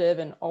initiative,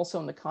 and also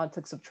in the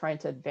context of trying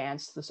to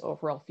advance this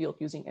overall field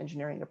using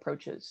engineering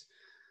approaches.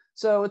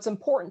 So it's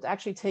important to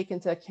actually take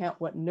into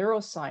account what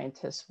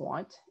neuroscientists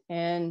want,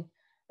 and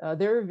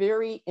they're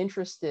very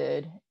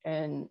interested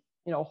in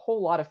a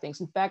whole lot of things.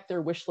 In fact,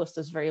 their wish list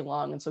is very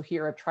long. And so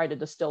here I've tried to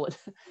distill it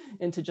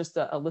into just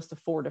a list of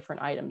 4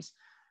 different items.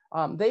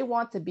 They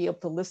want to be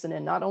able to listen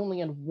in not only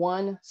in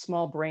one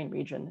small brain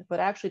region, but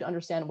actually to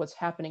understand what's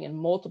happening in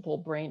multiple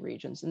brain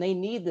regions. And they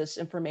need this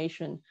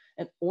information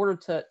in order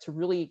to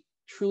really,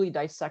 truly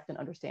dissect and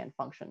understand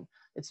function.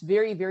 It's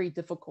very, very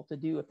difficult to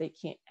do if they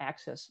can't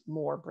access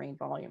more brain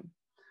volume.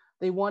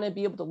 They want to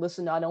be able to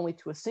listen not only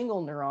to a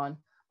single neuron,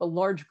 but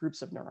large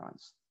groups of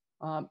neurons.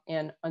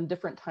 And on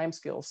different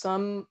timescales.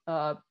 Some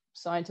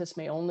scientists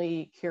may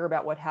only care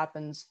about what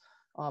happens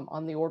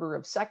on the order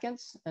of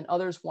seconds, and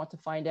others want to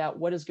find out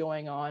what is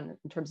going on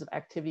in terms of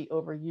activity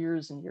over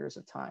years and years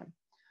of time.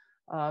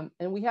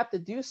 And we have to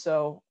do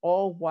so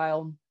all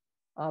while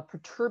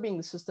perturbing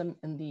the system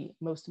in the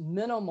most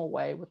minimal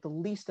way with the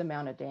least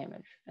amount of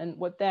damage. And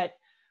what that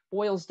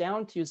boils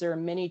down to is there are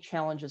many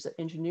challenges that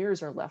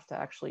engineers are left to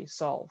actually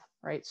solve,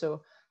 right?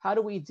 So how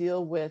do we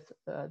deal with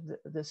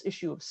this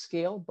issue of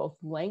scale, both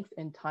length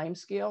and time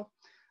scale?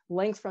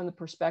 Length from the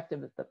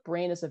perspective that the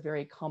brain is a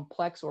very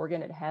complex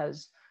organ. It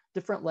has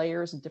different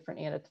layers and different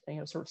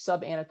sort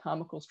of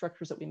subanatomical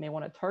structures that we may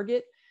want to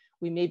target.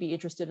 We may be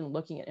interested in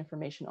looking at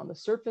information on the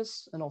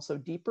surface and also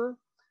deeper.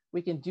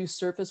 We can do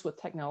surface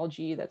with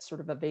technology that's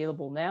sort of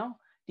available now.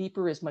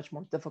 Deeper is much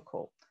more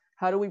difficult.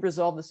 How do we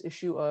resolve this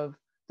issue of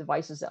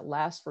devices that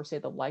last for, say,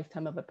 the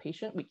lifetime of a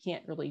patient? We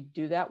can't really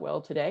do that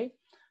well today.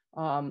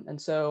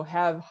 And so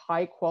have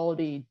high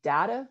quality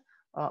data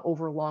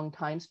over long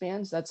time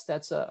spans,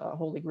 that's a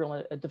holy grail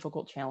and a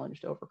difficult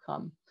challenge to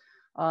overcome.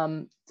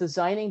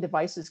 Designing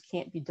devices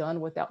can't be done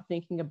without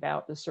thinking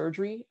about the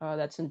surgery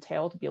that's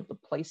entailed to be able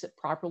to place it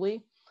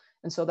properly.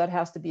 And so that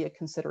has to be a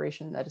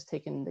consideration that is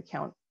taken into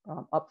account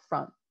up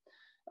front.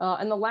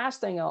 And the last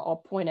thing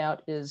I'll point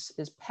out is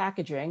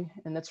packaging.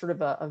 And that's sort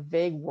of a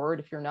vague word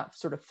if you're not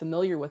sort of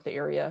familiar with the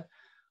area.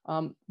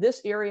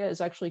 This area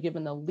is actually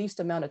given the least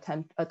amount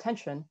of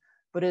attention,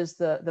 but is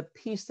the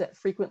piece that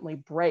frequently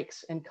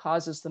breaks and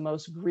causes the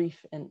most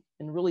grief and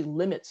really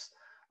limits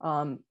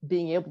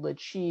being able to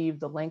achieve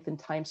the length and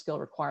time scale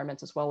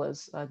requirements, as well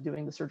as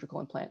doing the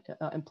surgical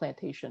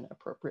implantation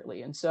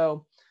appropriately. And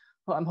so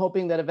I'm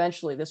hoping that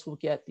eventually this will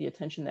get the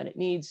attention that it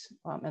needs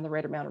and the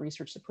right amount of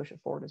research to push it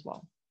forward as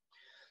well.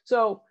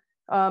 So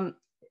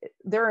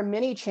there are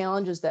many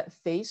challenges that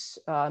face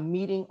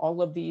meeting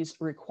all of these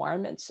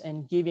requirements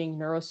and giving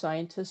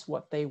neuroscientists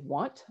what they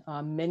want,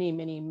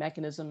 many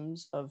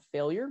mechanisms of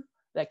failure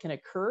that can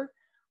occur.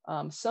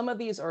 Some of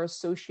these are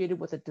associated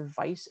with a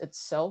device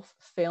itself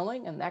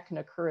failing, and that can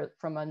occur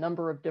from a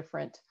number of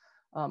different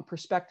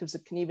perspectives.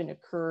 It can even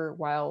occur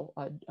while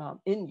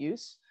in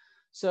use.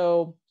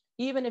 So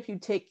even if you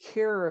take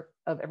care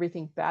of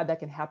everything bad that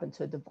can happen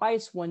to a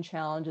device, one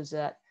challenge is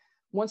that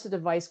once a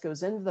device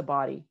goes into the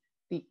body,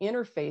 the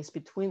interface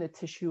between the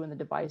tissue and the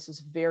device is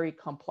very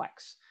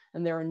complex.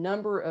 And there are a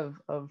number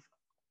of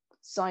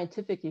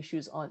scientific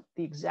issues on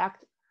the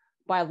exact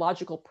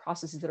biological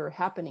processes that are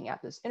happening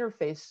at this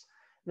interface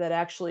that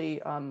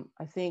actually,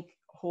 I think,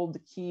 hold the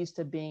keys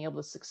to being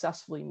able to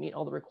successfully meet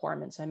all the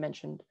requirements I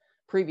mentioned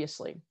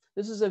previously.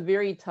 This is a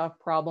very tough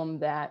problem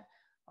that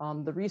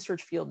the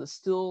research field is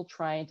still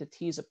trying to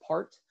tease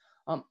apart,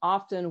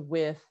 often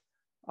with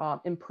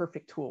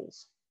imperfect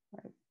tools.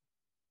 Right?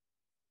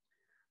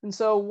 And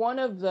so one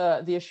of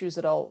the issues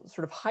that I'll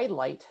sort of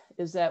highlight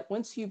is that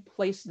once you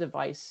place the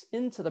device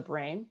into the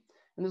brain,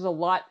 and there's a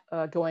lot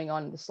going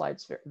on in the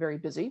slides, very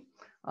busy.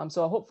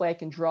 So hopefully I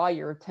can draw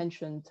your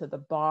attention to the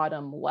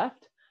bottom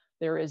left.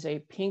 There is a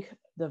pink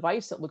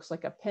device that looks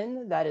like a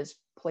pin that is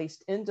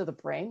placed into the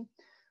brain.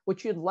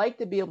 What you'd like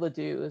to be able to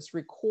do is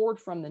record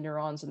from the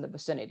neurons in the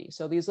vicinity.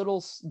 So these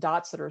little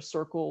dots that are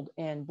circled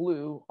in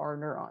blue are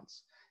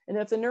neurons. And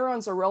if the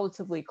neurons are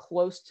relatively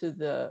close to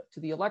the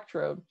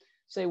electrode,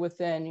 say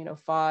within,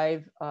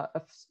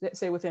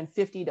 say within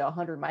 50 to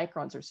 100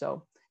 microns or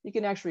so, you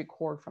can actually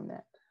record from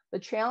that. The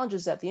challenge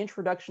is that the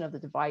introduction of the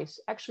device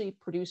actually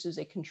produces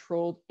a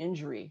controlled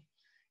injury,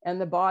 and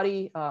the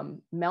body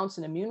mounts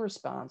an immune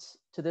response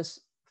to this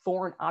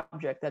foreign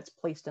object that's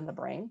placed in the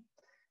brain,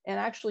 and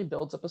actually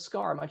builds up a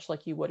scar, much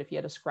like you would if you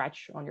had a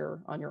scratch on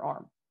your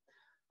arm.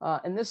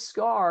 And this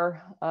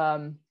scar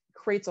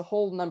creates a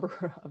whole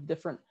number of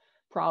different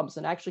problems,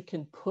 and actually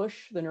can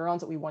push the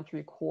neurons that we want to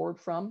record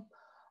from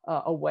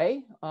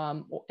away,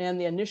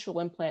 and the initial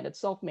implant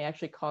itself may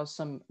actually cause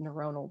some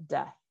neuronal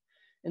death.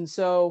 And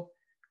so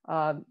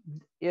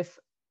if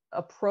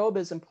a probe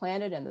is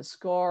implanted and the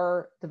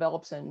scar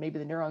develops and maybe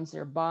the neurons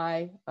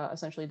nearby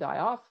essentially die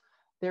off,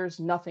 there's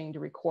nothing to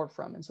record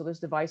from. And so this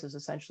device is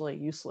essentially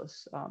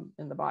useless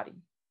in the body.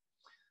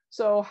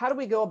 So how do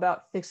we go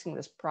about fixing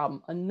this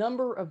problem? A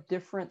number of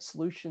different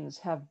solutions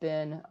have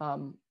been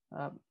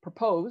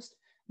proposed.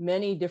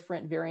 Many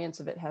different variants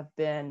of it have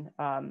been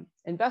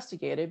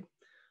investigated.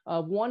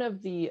 One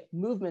of the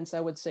movements, I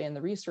would say, in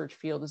the research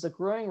field is a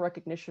growing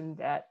recognition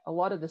that a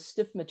lot of the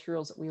stiff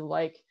materials that we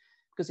like,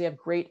 because they have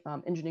great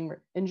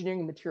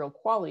engineering material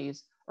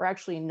qualities, are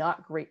actually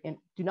not great and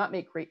do not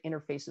make great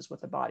interfaces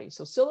with the body.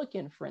 So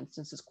silicon, for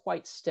instance, is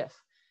quite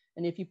stiff.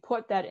 And if you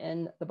put that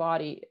in the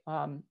body,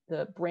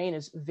 the brain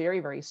is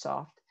very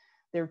soft.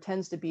 There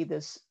tends to be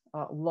this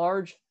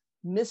large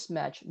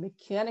mismatch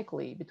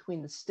mechanically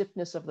between the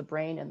stiffness of the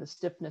brain and the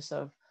stiffness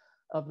of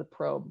the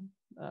probe.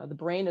 The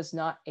brain is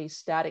not a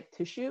static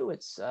tissue.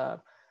 It's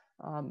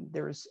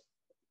there's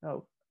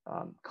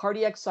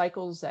cardiac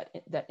cycles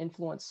that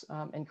influence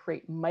and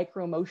create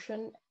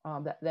micromotion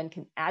that then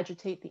can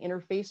agitate the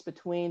interface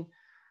between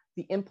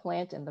the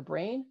implant and the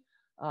brain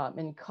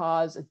and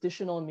cause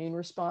additional immune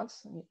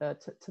response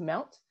to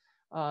mount.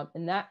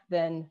 And that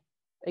then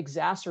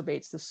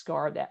exacerbates the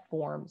scar that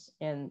forms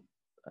and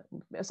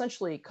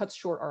essentially cuts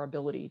short our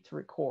ability to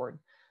record.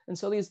 And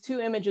so these two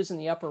images in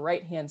the upper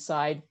right-hand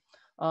side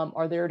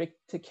are there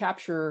to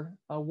capture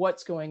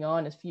what's going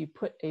on. If you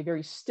put a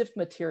very stiff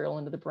material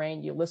into the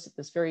brain, you elicit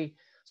this very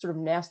sort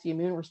of nasty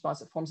immune response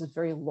that forms this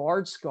very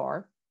large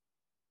scar.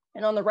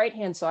 And on the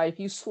right-hand side, if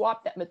you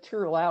swap that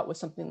material out with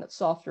something that's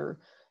softer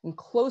and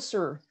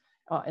closer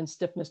in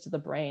stiffness to the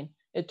brain,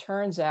 it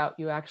turns out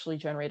you actually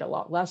generate a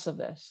lot less of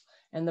this.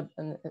 And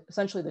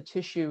essentially the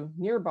tissue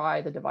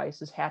nearby the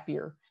device is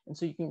happier And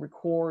so you can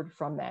record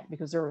from that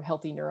because there are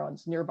healthy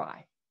neurons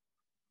nearby.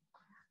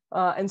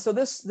 And so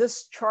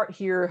this chart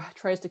here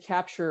tries to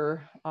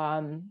capture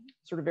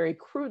sort of very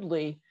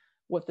crudely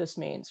what this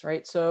means,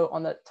 right? So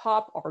on the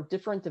top are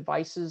different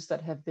devices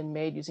that have been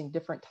made using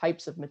different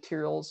types of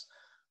materials.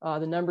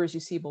 The numbers you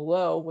see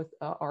below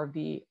are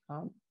the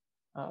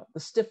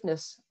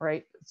stiffness,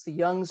 right? It's the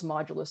Young's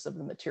modulus of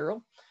the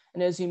material.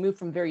 And as you move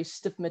from very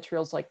stiff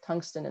materials like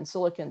tungsten and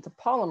silicon to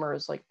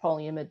polymers like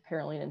polyimide,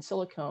 parylene, and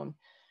silicone,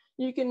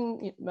 you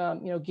can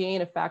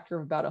gain a factor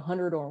of about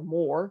 100 or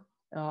more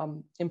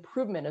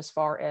improvement as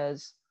far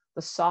as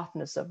the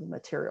softness of the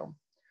material.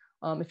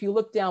 If you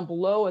look down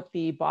below at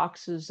the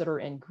boxes that are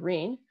in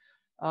green,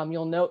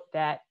 you'll note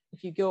that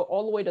if you go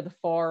all the way to the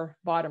far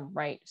bottom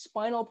right,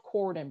 spinal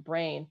cord and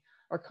brain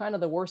are kind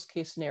of the worst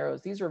case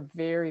scenarios. These are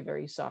very,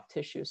 very soft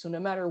tissue. So no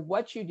matter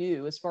what you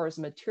do, as far as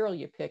the material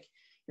you pick,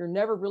 you're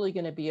never really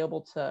going to be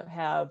able to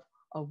have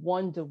a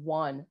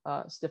 1-to-1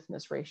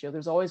 stiffness ratio.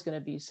 There's always going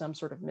to be some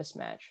sort of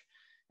mismatch.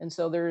 And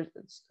so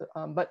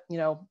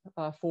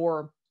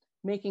for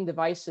making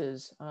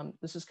devices,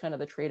 this is kind of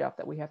the trade-off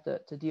that we have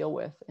to deal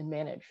with and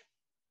manage.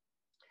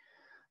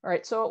 All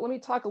right, so let me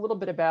talk a little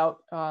bit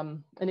about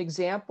an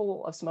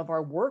example of some of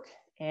our work,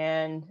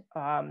 and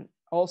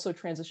also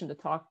transition to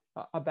talk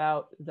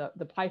about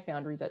the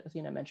Foundry that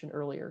Athena mentioned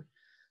earlier.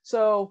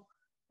 So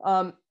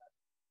I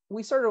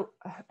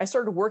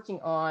started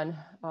working on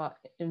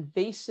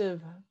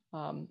invasive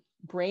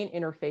brain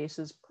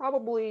interfaces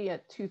probably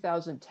at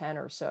 2010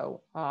 or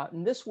so.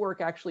 And this work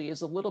actually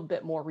is a little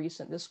bit more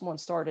recent. This one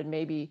started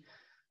maybe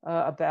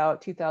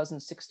about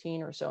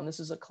 2016 or so. And this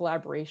is a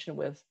collaboration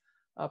with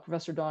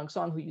Professor Dong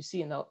Song, who you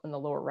see in the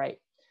lower right.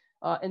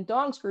 In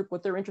Dong's group,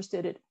 what they're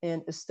interested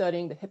in is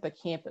studying the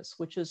hippocampus,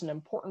 which is an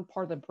important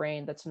part of the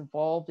brain that's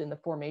involved in the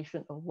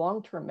formation of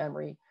long-term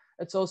memory.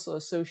 It's also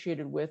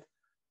associated with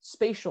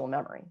spatial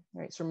memory,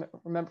 right? So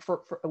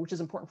remember, which is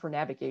important for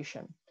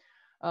navigation.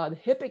 The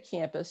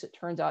hippocampus, it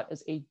turns out,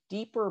 is a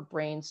deeper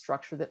brain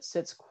structure that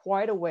sits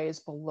quite a ways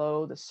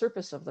below the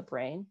surface of the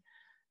brain.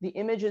 The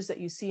images that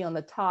you see on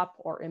the top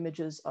are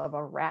images of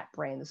a rat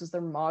brain. This is their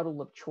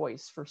model of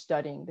choice for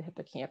studying the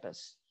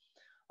hippocampus.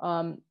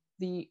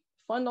 The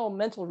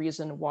fundamental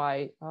reason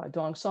why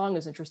Dong Song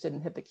is interested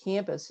in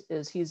hippocampus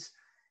is he's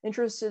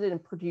interested in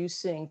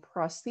producing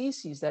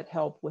prostheses that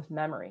help with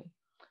memory.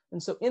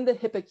 And so in the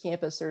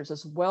hippocampus, there's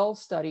this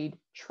well-studied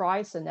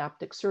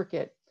trisynaptic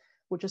circuit,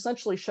 which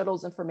essentially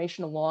shuttles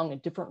information along in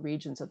different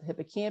regions of the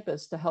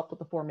hippocampus to help with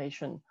the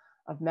formation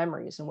of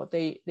memories. And what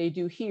they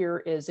do here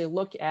is they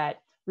look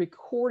at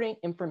recording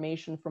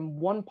information from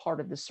one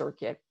part of the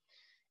circuit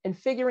and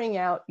figuring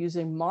out,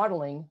 using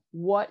modeling,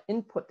 what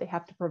input they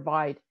have to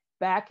provide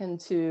back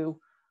into,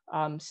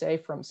 say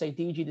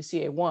DG to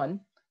CA1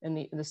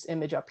 in this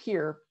image up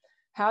here.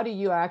 How do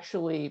you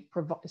actually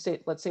provide,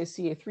 let's say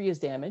CA3 is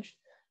damaged,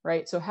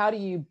 right? So how do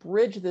you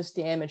bridge this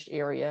damaged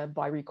area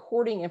by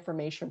recording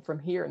information from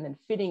here and then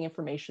fitting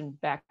information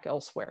back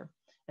elsewhere?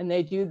 And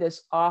they do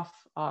this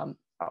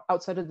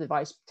outside of the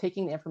device,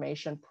 taking the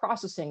information,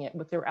 processing it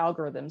with their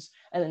algorithms,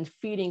 and then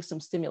feeding some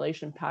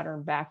stimulation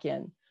pattern back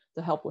in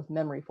to help with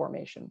memory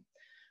formation.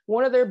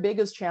 One of their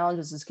biggest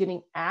challenges is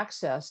getting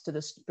access to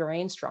this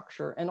brain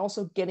structure and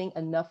also getting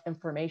enough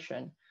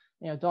information.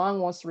 Dong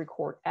wants to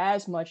record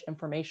as much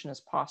information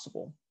as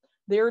possible.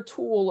 Their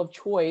tool of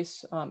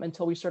choice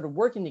until we started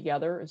working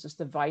together is this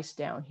device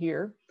down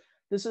here.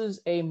 This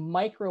is a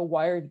micro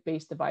wired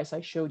based device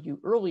I showed you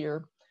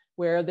earlier,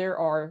 where there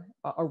are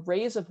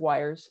arrays of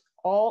wires,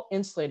 all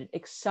insulated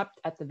except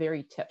at the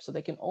very tip. So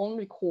they can only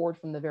record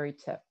from the very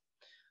tip.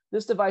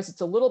 This device,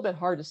 it's a little bit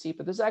hard to see,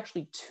 but there's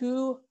actually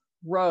 2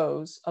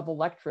 rows of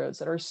electrodes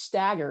that are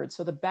staggered.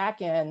 So the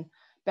back end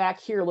back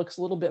here looks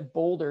a little bit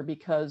bolder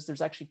because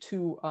there's actually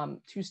two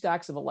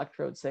stacks of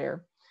electrodes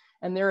there.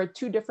 And there are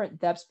 2 different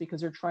depths because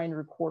they're trying to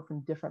record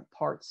from different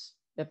parts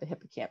of the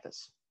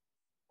hippocampus.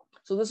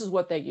 So this is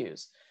what they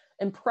use.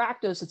 In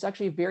practice, it's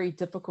actually very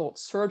difficult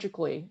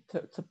surgically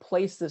to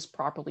place this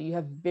properly. You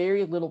have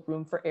very little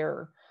room for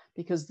error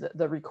because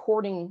the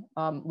recording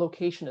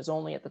location is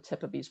only at the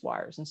tip of these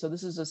wires. And so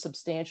this is a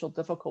substantial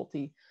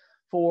difficulty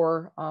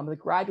for the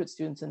graduate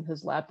students in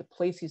his lab to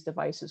place these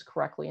devices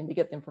correctly and to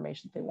get the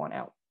information that they want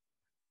out.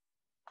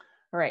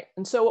 All right,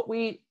 and so what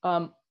we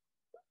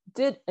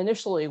did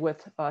initially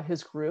with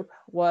his group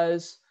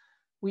was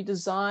we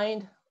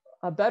designed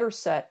a better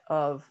set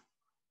of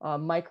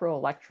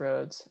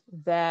microelectrodes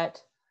that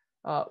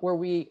where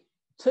we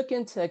took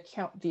into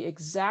account the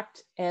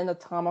exact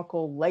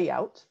anatomical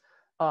layout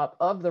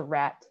of the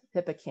rat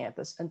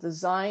hippocampus and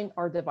designed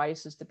our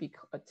devices to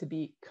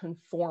be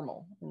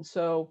conformal. And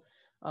so,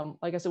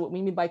 like I said, what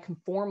we mean by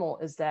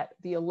conformal is that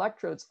the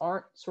electrodes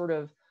aren't sort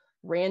of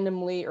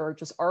randomly or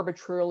just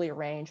arbitrarily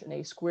arranged in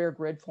a square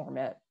grid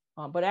format,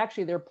 but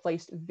actually they're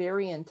placed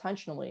very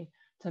intentionally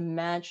to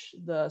match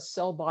the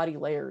cell body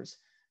layers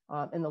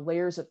and the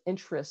layers of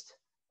interest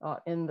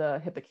in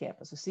the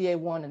hippocampus. So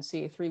CA1 and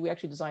CA3, we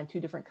actually designed 2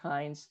 different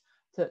kinds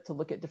to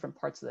look at different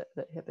parts of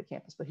the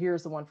hippocampus, but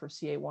here's the one for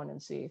CA1 and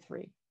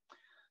CA3.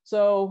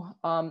 So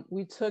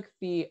we took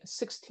the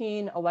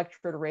 16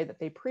 electrode array that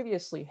they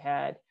previously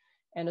had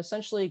and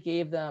essentially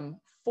gave them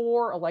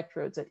 4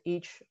 electrodes at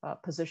each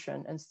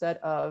position instead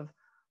of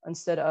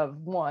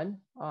 1,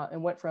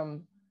 and went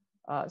from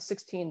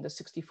 16 to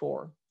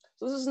 64.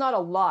 So this is not a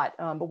lot,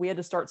 but we had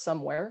to start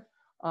somewhere.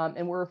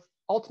 And we're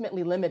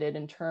ultimately limited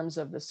in terms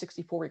of the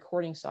 64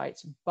 recording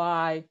sites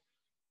by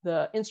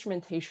the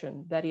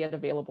instrumentation that he had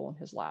available in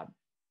his lab.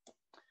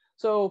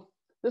 So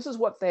this is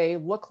what they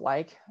look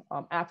like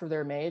after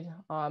they're made.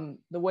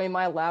 The way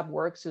my lab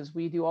works is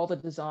we do all the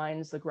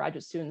designs. The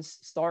graduate students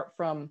start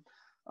from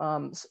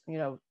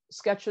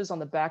sketches on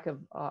the back of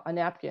a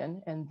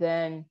napkin, and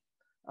then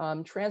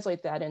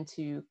translate that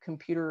into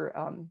computer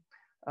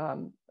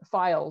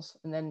files,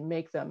 and then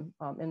make them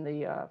in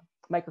the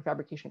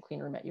microfabrication clean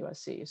room at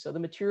USC. So the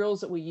materials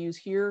that we use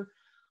here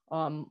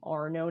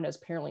are known as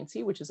perylene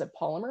C, which is a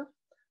polymer,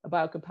 a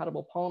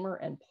biocompatible polymer,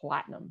 and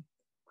platinum.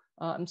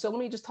 So let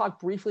me just talk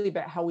briefly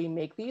about how we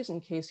make these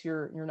in case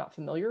you're not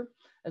familiar.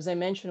 As I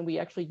mentioned, we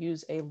actually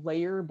use a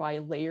layer by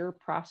layer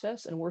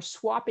process, and we're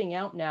swapping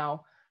out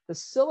now the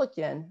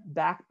silicon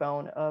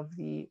backbone of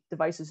the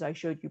devices I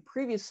showed you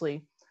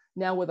previously,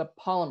 now with a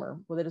polymer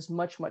that is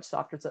much, much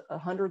softer. It's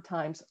 100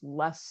 times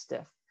less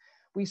stiff.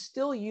 We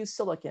still use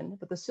silicon,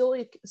 but the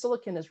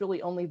silicon is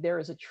really only there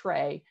as a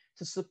tray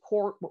to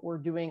support what we're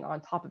doing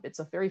on top of it. It's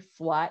a very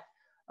flat,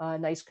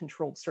 nice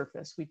controlled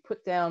surface. We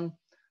put down,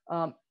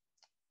 I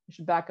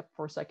should back up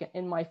for a second.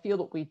 In my field,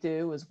 what we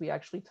do is we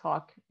actually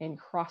talk in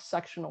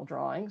cross-sectional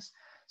drawings.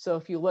 So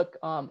if you look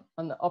on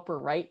the upper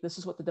right, this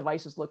is what the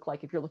devices look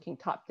like if you're looking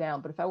top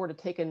down. But if I were to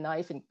take a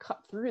knife and cut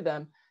through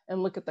them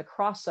and look at the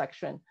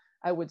cross-section,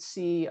 I would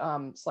see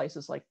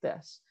slices like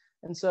this.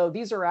 And so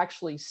these are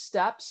actually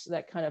steps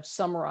that kind of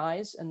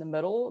summarize in the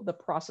middle the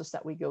process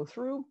that we go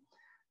through.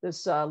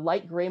 This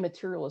light gray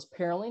material is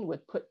perylene.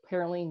 We'd put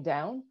perylene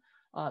down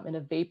in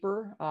a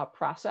vapor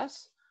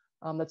process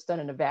that's done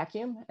in a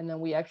vacuum. And then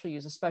we actually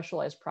use a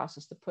specialized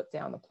process to put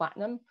down the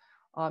platinum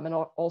and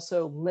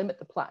also limit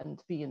the platinum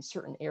to be in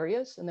certain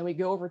areas. And then we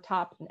go over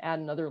top and add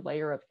another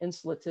layer of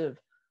insulative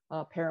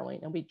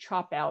perylene, and we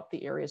chop out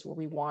the areas where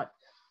we want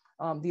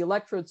the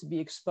electrodes to be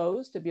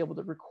exposed to be able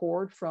to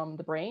record from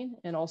the brain.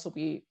 And also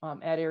we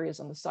add areas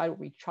on the side where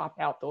we chop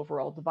out the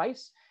overall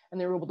device, and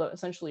they're able to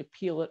essentially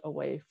peel it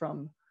away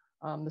from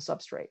the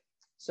substrate.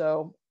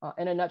 So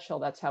in a nutshell,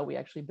 that's how we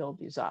actually build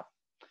these up.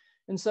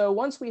 And so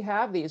once we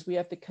have these, we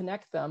have to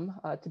connect them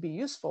to be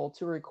useful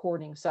to a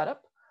recording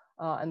setup.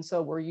 And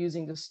so we're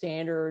using the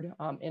standard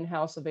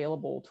in-house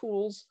available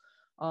tools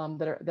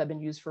that have been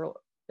used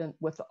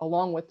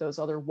along with those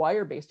other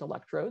wire-based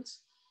electrodes.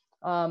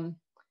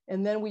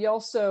 And then we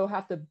also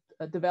have to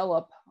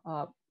develop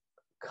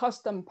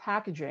custom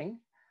packaging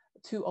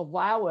to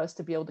allow us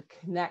to be able to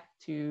connect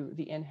to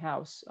the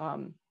in-house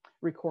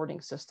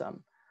recording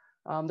system.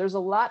 There's a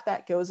lot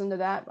that goes into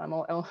that. I'm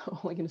only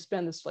going to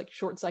spend this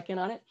short second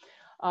on it.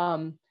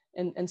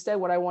 And instead,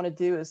 what I want to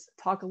do is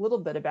talk a little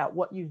bit about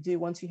what you do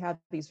once you have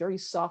these very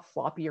soft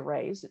floppy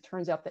arrays. It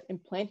turns out that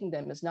implanting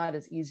them is not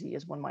as easy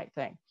as one might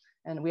think,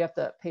 and we have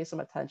to pay some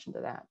attention to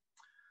that.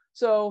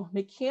 So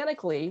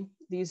mechanically,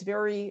 these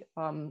very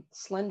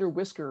slender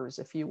whiskers,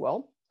 if you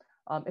will,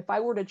 if I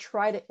were to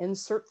try to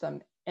insert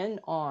them end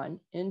on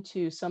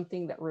into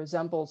something that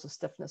resembles the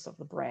stiffness of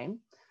the brain,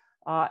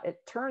 it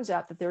turns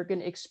out that they're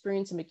going to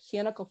experience a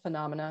mechanical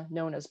phenomena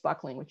known as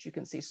buckling, which you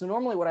can see. So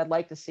normally what I'd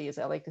like to see is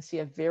I like to see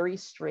a very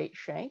straight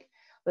shank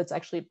that's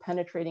actually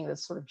penetrating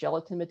this sort of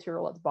gelatin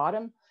material at the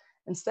bottom.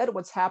 Instead,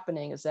 what's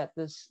happening is that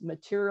this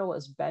material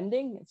is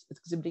bending, it's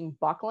exhibiting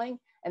buckling,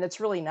 and it's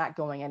really not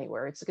going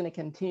anywhere. It's going to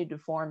continue to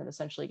form and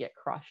essentially get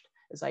crushed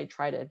as I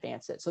try to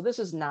advance it. So this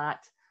is not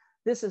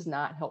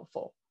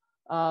helpful.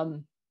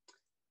 And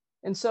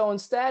so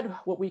instead,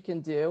 what we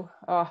can do,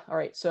 all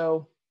right,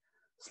 so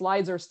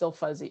slides are still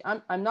fuzzy.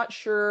 I'm not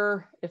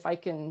sure if I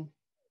can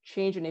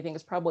change anything.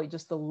 It's probably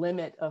just the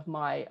limit of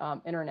my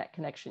internet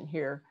connection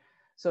here.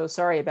 So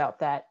sorry about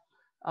that.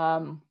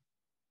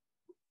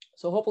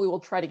 So hopefully we'll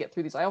try to get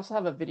through these. I also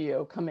have a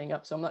video coming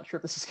up, so I'm not sure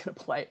if this is going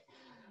to play.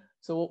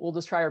 So we'll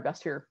just try our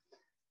best here.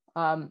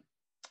 All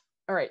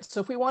right, so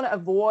if we want to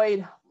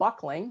avoid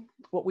buckling,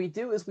 what we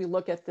do is we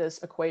look at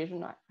this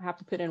equation. I have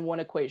to put in one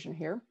equation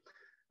here.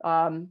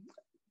 And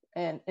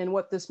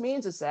what this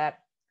means is that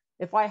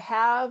if I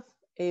have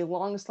a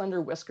long,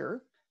 slender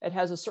whisker, it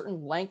has a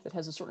certain length, it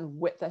has a certain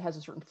width, that has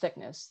a certain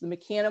thickness. The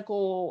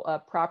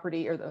mechanical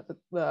property or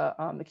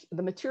the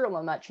material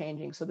I'm not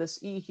changing. So this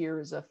E here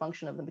is a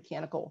function of the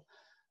mechanical,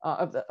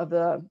 of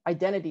the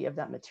identity of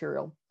that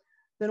material.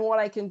 Then what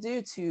I can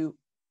do to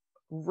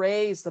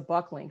raise the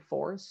buckling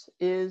force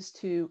is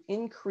to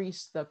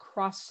increase the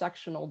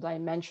cross-sectional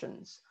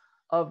dimensions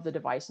of the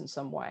device in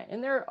some way.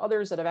 And there are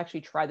others that have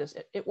actually tried this.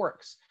 It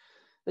works.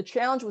 The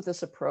challenge with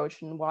this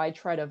approach, and why I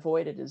try to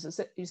avoid it, is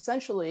that you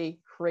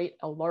essentially create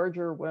a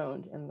larger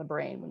wound in the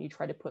brain when you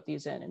try to put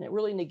these in, and it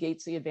really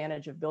negates the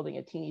advantage of building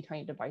a teeny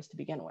tiny device to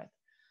begin with.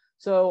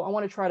 So I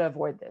want to try to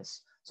avoid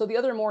this. So the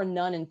other more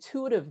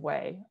non-intuitive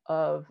way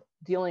of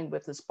dealing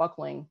with this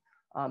buckling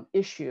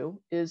issue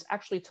is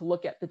actually to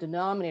look at the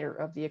denominator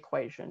of the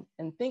equation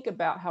and think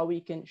about how we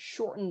can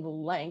shorten the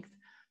length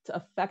to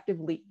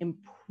effectively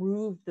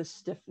improve the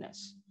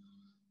stiffness,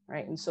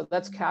 right? And so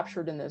that's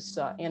captured in this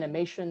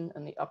animation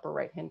in the upper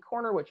right-hand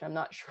corner, which I'm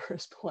not sure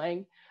is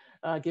playing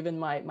given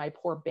my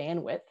poor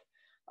bandwidth.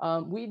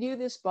 We do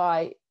this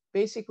by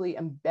basically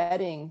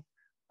embedding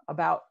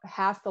about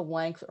half the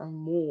length or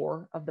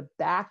more of the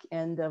back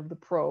end of the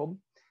probe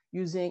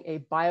using a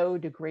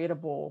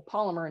biodegradable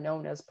polymer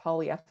known as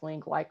polyethylene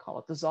glycol.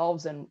 It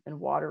dissolves in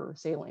water or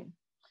saline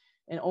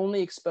and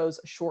only expose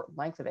a short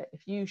length of it.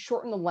 If you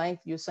shorten the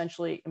length, you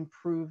essentially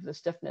improve the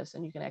stiffness,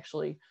 and you can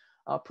actually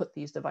put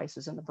these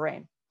devices in the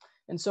brain.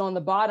 And so on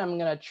the bottom, I'm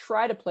gonna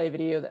try to play a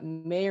video that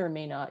may or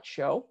may not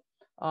show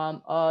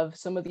of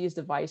some of these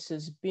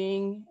devices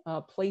being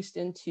placed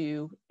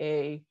into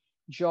a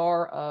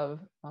jar of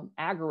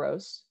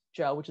agarose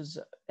gel, which is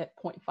at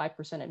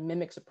 0.5%. It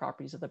mimics the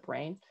properties of the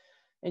brain.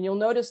 And you'll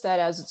notice that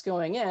as it's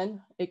going in,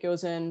 it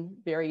goes in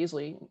very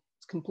easily.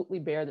 It's completely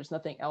bare. There's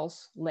nothing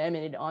else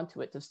laminated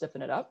onto it to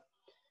stiffen it up.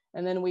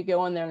 And then we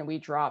go in there and we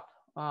drop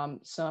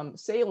some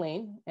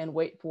saline and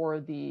wait for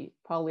the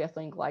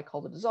polyethylene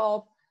glycol to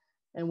dissolve,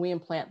 and we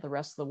implant the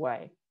rest of the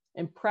way.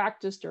 In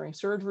practice during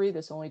surgery,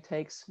 this only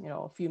takes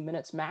a few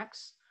minutes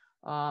max.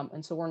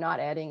 And so we're not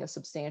adding a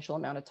substantial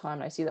amount of time.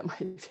 And I see that my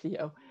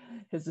video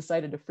has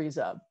decided to freeze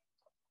up.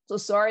 So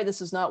sorry,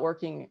 this is not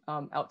working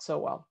out so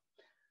well.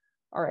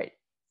 All right.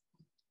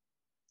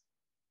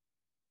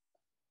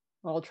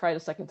 Well, I'll try it a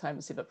second time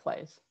to see if it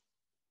plays.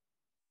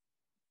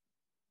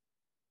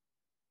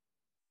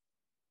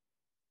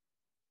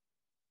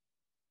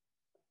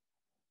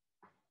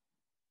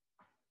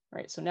 All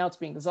right, so now it's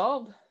being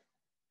dissolved.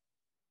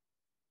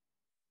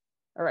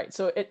 All right,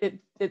 so it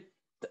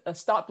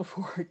stopped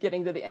before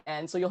getting to the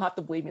end, so you'll have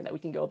to believe me that we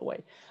can go the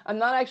way. I'm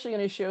not actually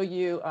going to show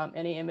you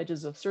any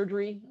images of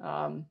surgery,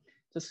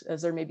 just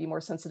as there may be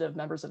more sensitive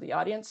members of the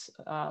audience.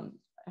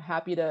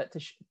 Happy to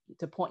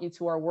point you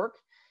to our work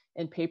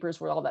and papers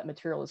where all that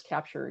material is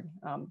captured.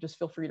 Just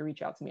feel free to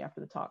reach out to me after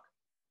the talk.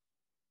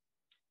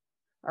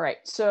 All right,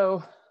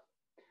 so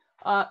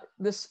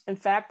in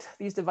fact,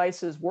 these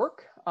devices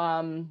work.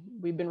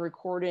 We've been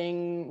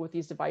recording with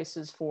these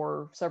devices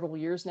for several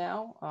years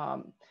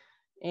now.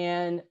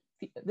 And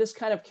this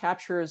kind of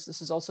captures,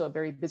 this is also a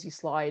very busy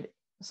slide,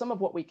 some of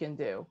what we can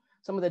do,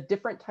 some of the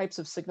different types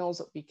of signals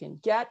that we can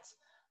get.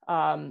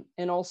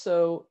 And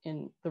also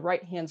in the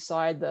right-hand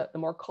side, the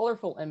more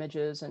colorful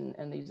images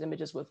and these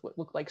images with what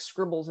look like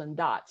scribbles and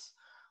dots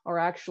are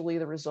actually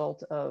the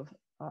result of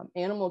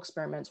animal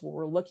experiments where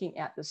we're looking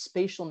at the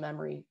spatial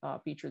memory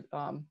feature,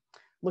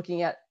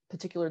 looking at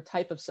particular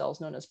type of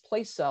cells known as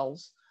place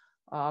cells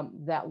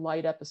that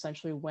light up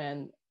essentially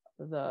when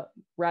the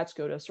rats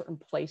go to a certain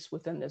place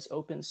within this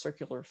open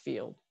circular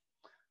field.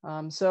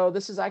 So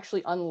this has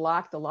actually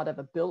unlocked a lot of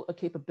a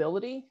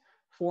capability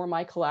for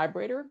my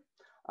collaborator,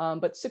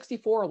 but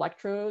 64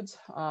 electrodes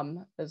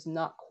is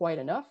not quite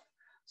enough.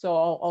 So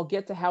I'll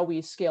get to how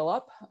we scale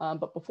up.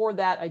 But before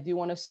that, I do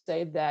want to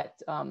say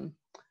that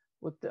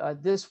with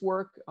this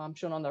work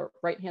shown on the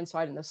right-hand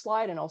side in the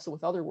slide and also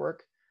with other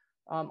work,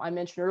 I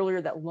mentioned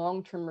earlier that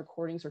long-term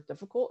recordings are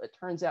difficult. It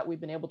turns out we've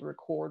been able to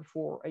record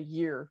for a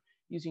year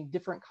using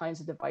different kinds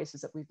of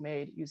devices that we've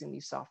made using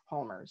these soft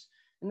polymers.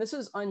 And this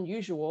is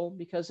unusual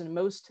because in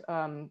most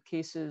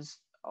cases,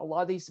 a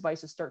lot of these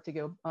devices start to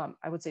go,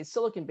 I would say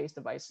silicon-based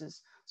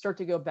devices start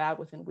to go bad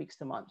within weeks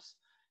to months.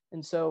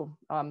 And so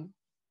I've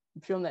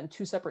shown that in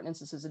 2 separate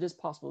instances, it is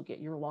possible to get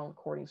year-long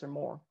recordings or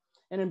more.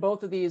 And in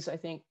both of these, I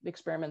think the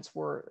experiments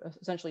were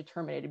essentially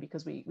terminated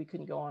because we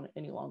couldn't go on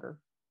any longer,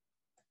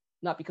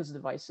 not because the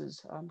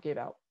devices gave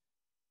out.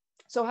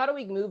 So how do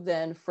we move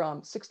then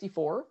from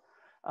 64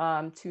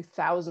 to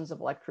thousands of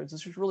electrodes?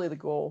 This was really the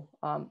goal,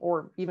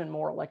 or even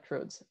more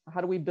electrodes.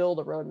 How do we build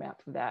a roadmap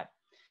for that?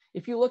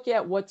 If you look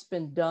at what's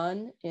been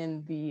done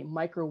in the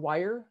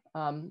microwire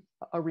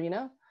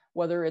arena,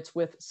 whether it's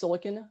with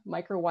silicon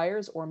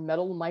microwires or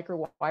metal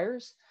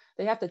microwires,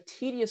 they have to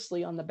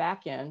tediously on the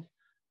back end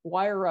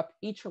wire up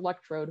each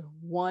electrode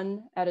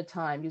one at a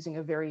time using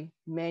a very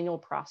manual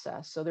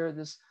process. So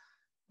there's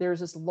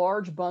this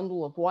large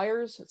bundle of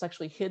wires. It's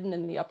actually hidden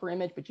in the upper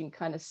image, but you can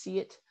kind of see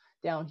it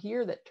down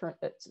here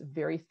that's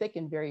very thick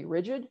and very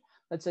rigid.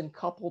 That's then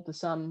coupled to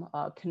some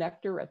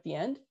connector at the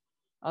end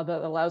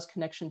that allows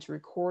connection to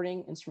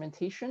recording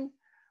instrumentation.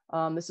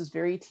 This is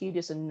very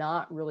tedious and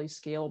not really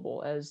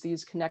scalable, as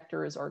these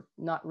connectors are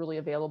not really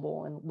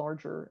available in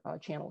larger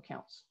channel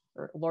counts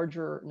or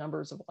larger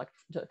numbers of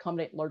to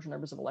accommodate larger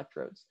numbers of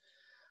electrodes.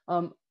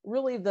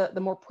 Really, the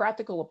more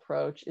practical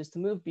approach is to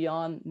move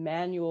beyond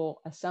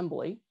manual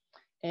assembly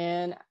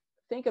and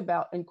think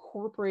about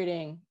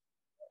incorporating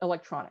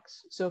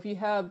electronics. So if you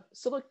have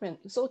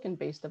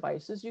silicon-based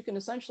devices, you can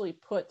essentially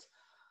put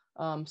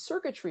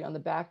circuitry on the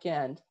back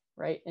end,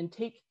 right, and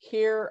take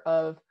care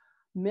of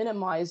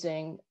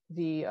minimizing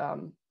the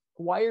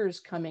wires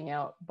coming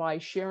out by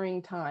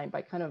sharing time,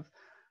 by kind of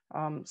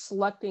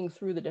selecting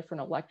through the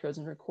different electrodes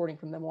and recording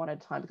from them one at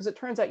a time, because it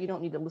turns out you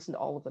don't need to listen to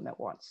all of them at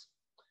once.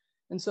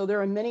 And so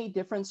there are many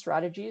different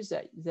strategies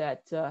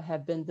that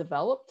have been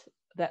developed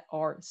that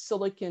are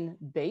silicon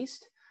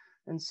based.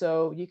 And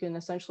so you can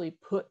essentially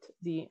put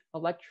the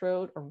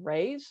electrode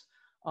arrays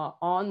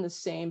on the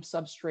same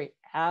substrate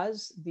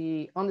as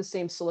on the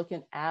same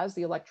silicon as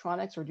the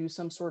electronics, or do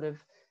some sort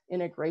of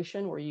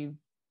integration where you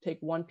take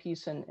one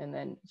piece and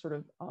then sort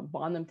of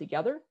bond them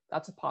together.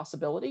 That's a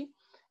possibility.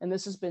 And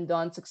this has been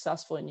done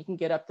successfully, and you can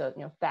get up to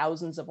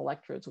thousands of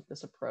electrodes with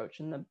this approach.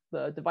 And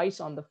the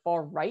device on the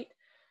far right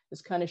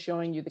is kind of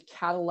showing you the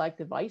Cadillac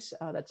device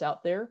that's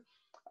out there.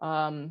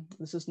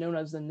 This is known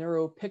as the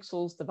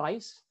NeuroPixels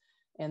device.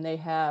 And they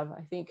have,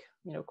 I think,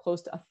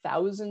 close to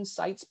 1,000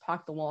 sites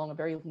packed along a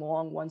very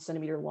long, 1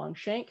 centimeter long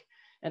shank.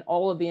 And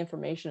all of the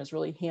information is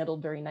really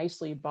handled very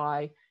nicely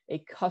by a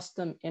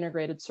custom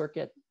integrated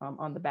circuit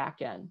on the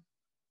back end.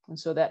 And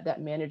so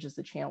that manages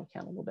the channel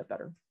count a little bit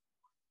better.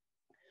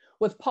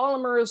 With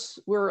polymers,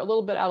 we're a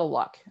little bit out of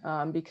luck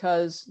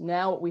because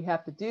now what we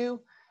have to do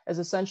is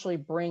essentially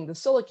bring the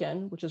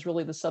silicon, which is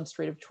really the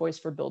substrate of choice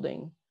for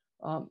building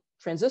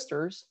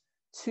transistors,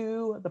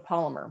 to the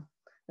polymer.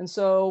 And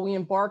so we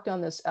embarked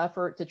on this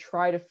effort to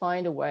try to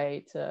find a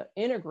way to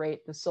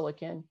integrate the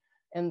silicon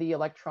and the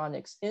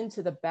electronics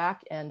into the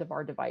back end of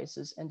our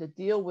devices, and to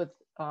deal with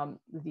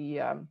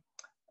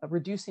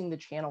reducing the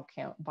channel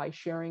count by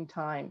sharing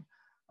time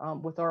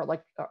with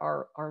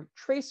our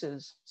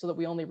traces, so that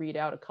we only read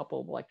out a couple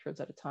of electrodes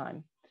at a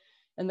time.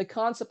 And the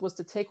concept was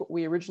to take what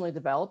we originally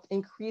developed,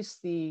 increase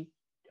the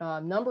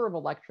number of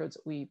electrodes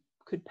that we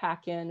could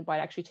pack in by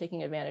actually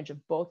taking advantage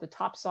of both the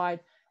top side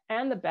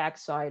and the back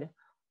side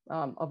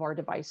of our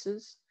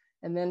devices,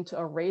 and then to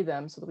array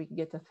them so that we can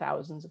get to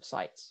thousands of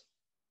sites.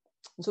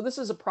 And so this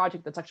is a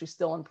project that's actually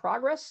still in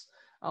progress.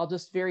 I'll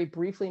just very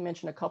briefly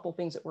mention a couple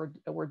things that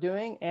we're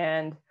doing,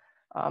 and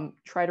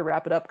try to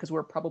wrap it up because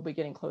we're probably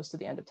getting close to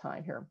the end of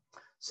time here.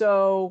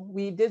 So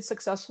we did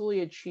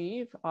successfully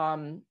achieve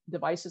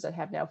devices that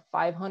have now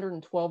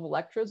 512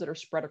 electrodes that are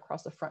spread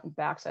across the front and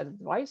back side of the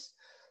device.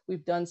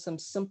 We've done some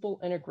simple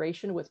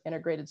integration with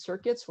integrated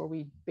circuits, where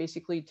we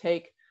basically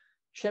take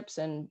chips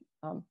and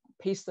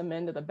paste them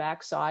into the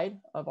back side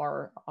of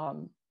our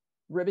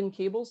ribbon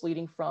cables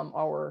leading from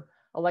our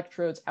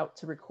electrodes out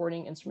to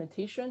recording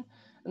instrumentation.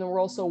 And then we're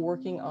also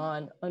working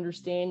on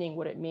understanding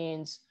what it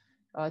means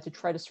to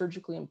try to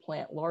surgically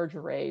implant large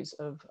arrays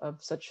of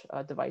such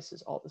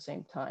devices all at the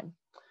same time.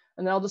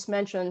 And then I'll just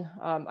mention,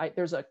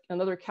 there's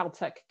another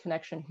Caltech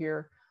connection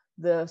here.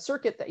 The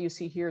circuit that you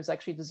see here is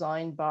actually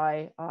designed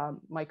by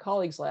my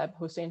colleague's lab,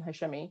 Hossein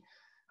Hashemi.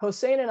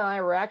 Hossein and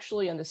I were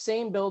actually in the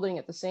same building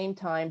at the same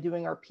time,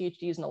 doing our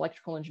PhDs in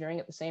electrical engineering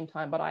at the same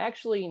time, but I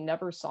actually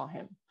never saw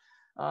him.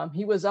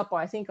 He was up,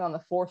 I think, on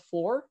the 4th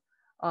floor.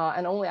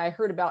 And only I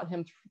heard about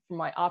him from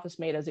my office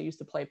mate as they used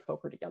to play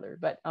poker together.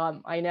 But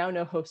I now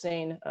know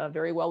Hossein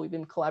very well. We've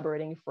been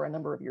collaborating for a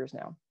number of years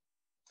now.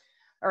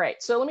 All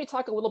right, so let me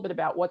talk a little bit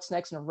about what's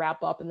next and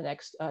wrap up in the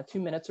next 2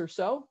 minutes or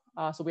so.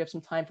 So we have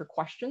some time for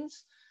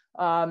questions.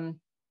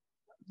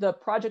 The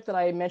project that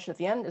I mentioned at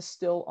the end is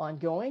still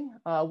ongoing.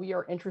 We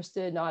are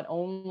interested not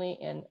only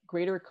in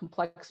greater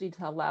complexity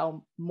to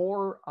allow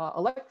more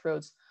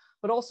electrodes,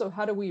 but also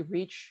how do we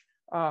reach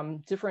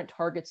different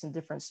targets in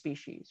different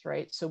species,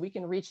 right? So we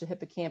can reach the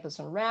hippocampus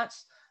in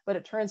rats, but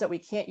it turns out we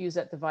can't use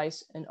that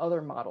device in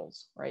other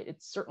models, right?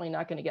 It's certainly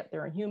not going to get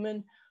there in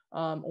human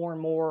or in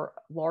more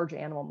large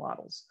animal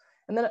models.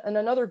 And then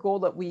another goal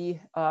that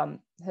we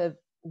have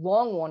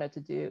long wanted to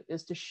do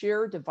is to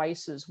share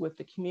devices with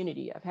the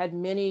community. I've had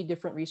many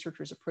different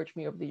researchers approach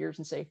me over the years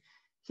and say,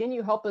 can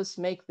you help us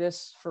make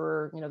this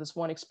for this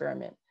one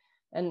experiment?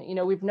 And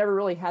we've never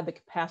really had the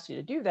capacity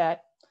to do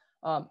that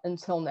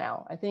until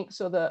now. I think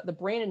so the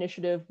BRAIN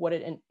initiative, what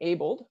it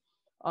enabled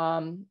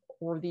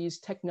were these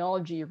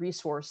technology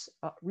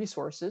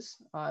resources.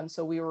 And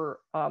so we were,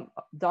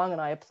 Dong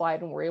and I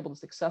applied and were able to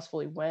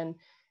successfully win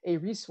a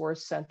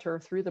resource center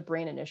through the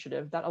BRAIN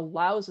initiative that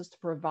allows us to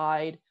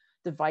provide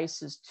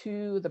devices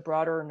to the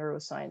broader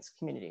neuroscience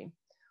community.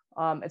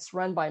 It's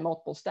run by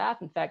multiple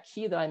staff. In fact,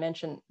 Key, that I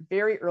mentioned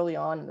very early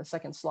on in the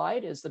second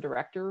slide, is the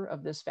director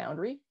of this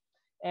Foundry.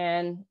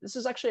 And this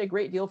is actually a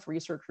great deal for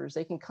researchers.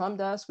 They can come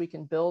to us, we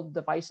can build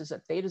devices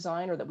that they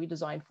design or that we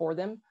design for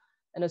them,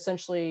 and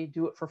essentially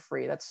do it for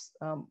free. That's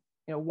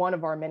one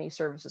of our many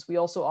services. We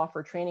also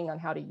offer training on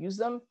how to use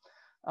them.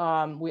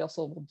 We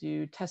also will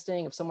do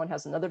testing. If someone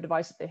has another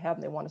device that they have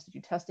and they want us to do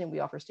testing, we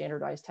offer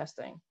standardized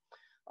testing.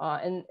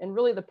 And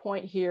really the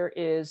point here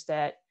is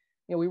that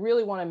we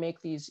really want to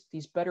make these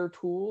better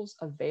tools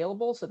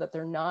available so that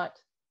they're not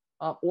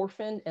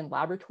orphaned in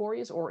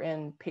laboratories or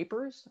in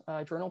papers,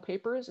 journal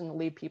papers, and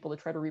leave people to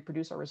try to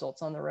reproduce our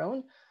results on their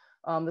own.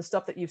 The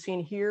stuff that you've seen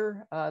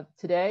here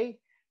today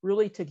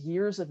really took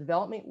years of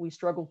development. We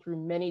struggled through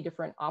many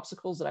different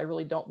obstacles that I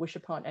really don't wish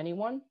upon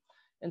anyone.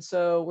 And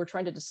so we're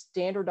trying to just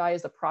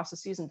standardize the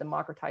processes and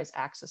democratize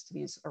access to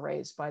these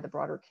arrays by the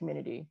broader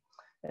community.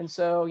 And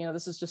so,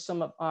 this is just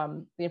some of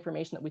the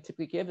information that we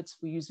typically give.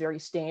 We use very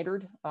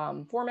standard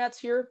formats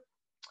here.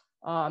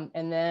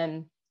 And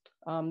then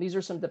these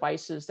are some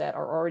devices that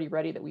are already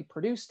ready that we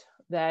produced.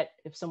 that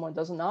if someone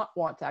does not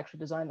want to actually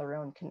design their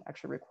own, can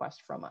actually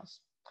request from us.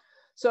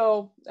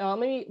 So let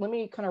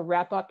me kind of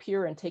wrap up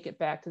here and take it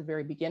back to the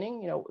very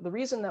beginning. The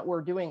reason that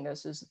we're doing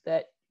this is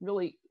that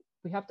really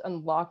we have to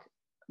unlock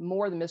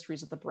more of the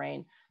mysteries of the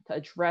brain to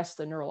address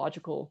the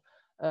neurological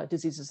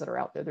diseases that are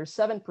out there. There's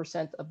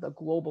 7% of the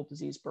global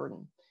disease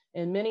burden,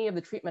 and many of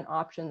the treatment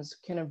options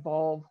can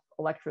involve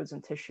electrodes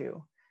and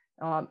tissue.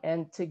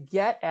 And to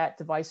get at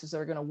devices that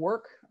are going to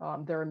work,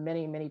 there are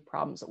many, many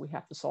problems that we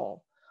have to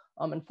solve.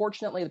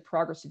 Unfortunately, the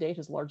progress to date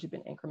has largely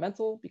been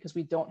incremental because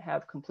we don't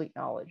have complete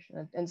knowledge,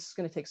 and this is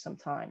going to take some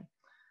time.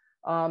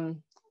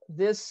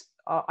 This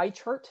eye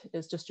chart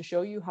is just to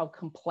show you how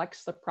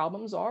complex the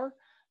problems are.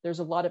 There's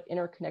a lot of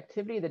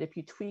interconnectivity that if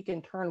you tweak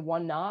and turn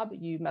one knob,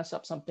 you mess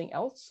up something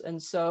else.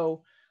 And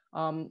so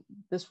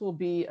this will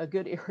be a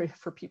good area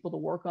for people to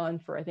work on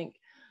for, I think,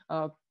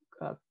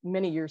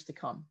 many years to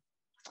come.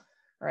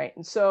 All right,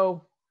 and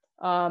so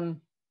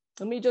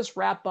let me just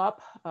wrap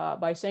up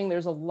by saying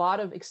there's a lot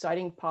of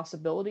exciting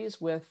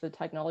possibilities with the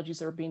technologies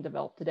that are being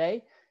developed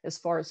today as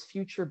far as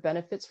future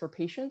benefits for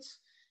patients.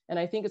 And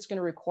I think it's going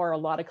to require a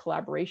lot of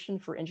collaboration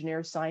for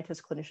engineers,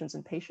 scientists, clinicians,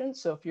 and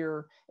patients. So if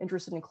you're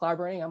interested in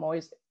collaborating, I'm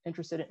always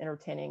interested in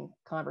entertaining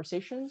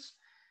conversations.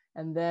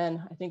 And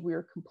then I think we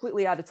are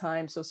completely out of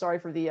time. So sorry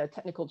for the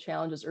technical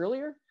challenges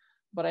earlier,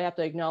 but I have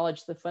to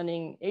acknowledge the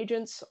funding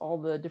agents, all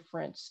the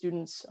different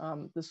students.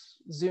 This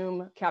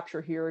Zoom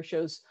capture here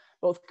shows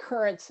both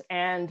current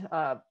and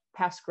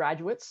past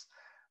graduates,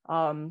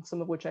 some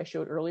of which I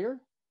showed earlier.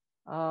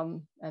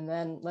 And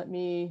then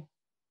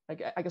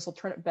I guess I'll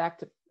turn it back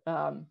to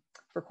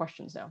for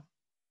questions now.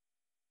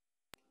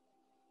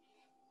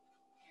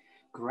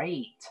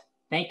 Great.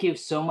 Thank you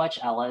so much,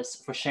 Ellis,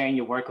 for sharing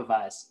your work with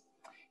us.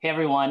 Hey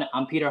everyone,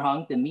 I'm Peter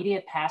Hung, the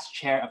Immediate Past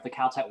Chair of the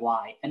Caltech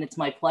Y, and it's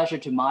my pleasure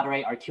to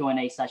moderate our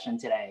Q&A session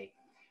today.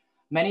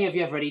 Many of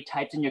you have already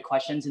typed in your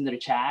questions into the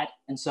chat,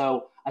 and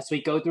so as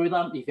we go through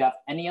them, if you have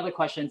any other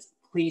questions,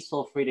 please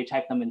feel free to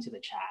type them into the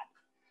chat.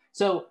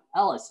 So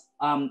Ellis,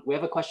 we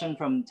have a question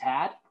from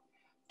Tad.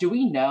 Do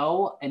we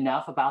know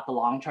enough about the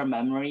long-term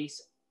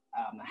memories,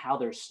 how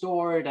they're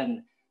stored,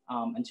 and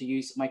to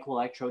use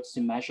microelectrodes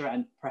to measure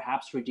and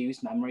perhaps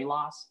reduce memory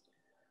loss?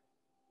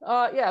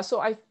 Yeah,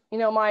 so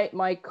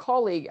my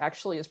colleague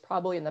actually is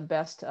probably in the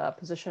best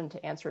position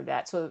to answer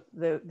that. So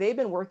they've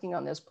been working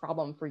on this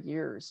problem for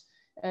years,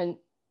 and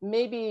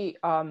maybe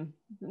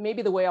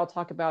the way I'll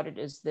talk about it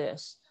is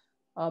this: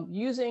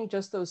 using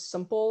just those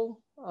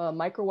simple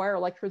microwire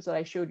electrodes that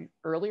I showed you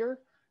earlier,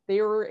 they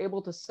were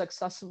able to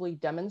successfully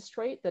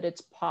demonstrate that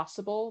it's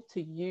possible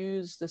to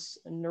use this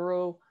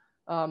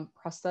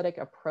prosthetic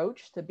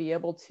approach to be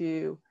able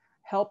to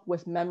help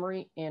with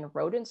memory in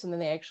rodents. And then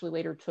they actually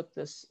later took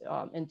this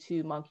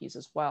into monkeys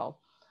as well.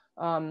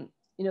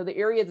 The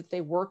area that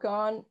they work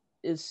on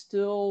is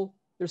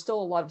there's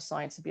still a lot of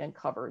science to be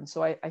uncovered. And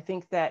so I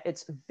think that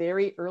it's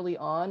very early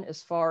on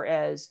as far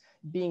as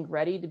being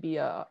ready to be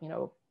a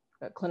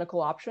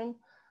clinical option.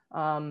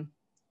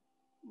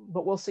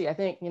 But we'll see. I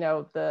think,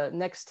 the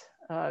next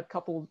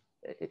couple,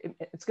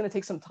 it's going to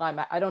take some time.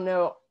 I don't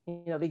know,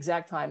 the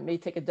exact time. It may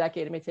take a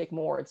decade, it may take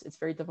more. It's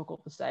very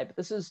difficult to say, but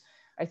this is,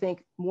 I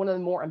think, one of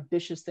the more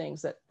ambitious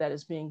things that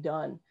is being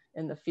done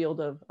in the field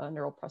of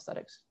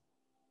neuroprosthetics.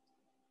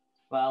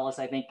 Well, Ellis,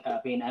 I think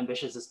being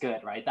ambitious is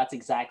good, right? That's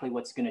exactly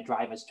what's going to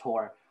drive us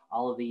toward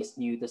all of these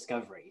new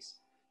discoveries.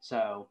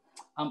 So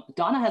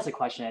Donna has a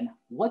question.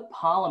 What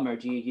polymer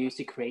do you use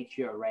to create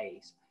your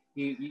arrays?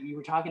 You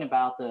were talking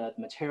about the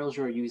materials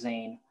you're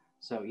using.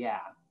 So yeah.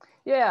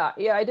 Yeah,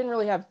 I didn't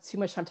really have too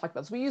much time to talk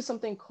about this. We use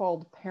something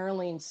called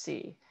Parylene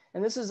C.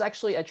 And this is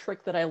actually a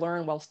trick that I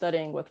learned while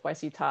studying with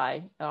YC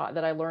Tai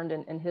that I learned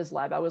in his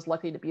lab. I was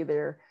lucky to be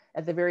there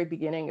at the very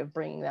beginning of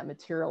bringing that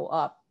material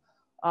up.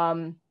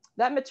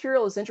 That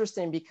material is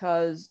interesting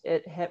because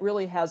it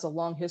really has a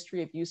long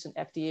history of use in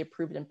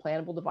FDA-approved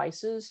implantable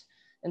devices.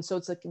 And so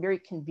it's a very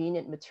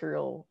convenient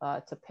material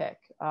to pick.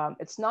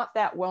 It's not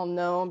that well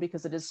known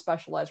because it is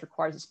specialized,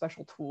 requires a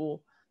special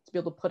tool to be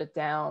able to put it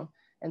down.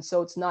 And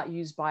so it's not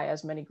used by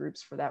as many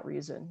groups for that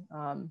reason.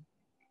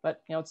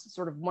 But it's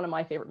sort of one of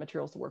my favorite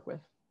materials to work with.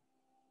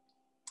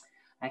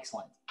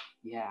 Excellent.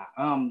 Yeah.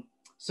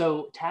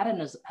 So Tad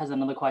has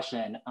another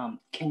question.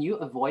 Can you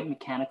avoid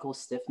mechanical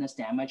stiffness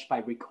damage by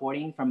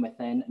recording from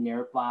within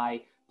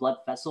nearby blood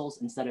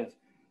vessels instead of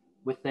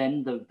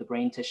within the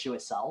brain tissue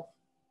itself?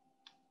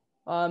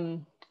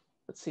 Let's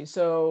see.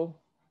 So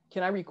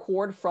can I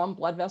record from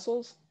blood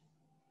vessels?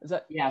 Is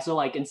that? Yeah. So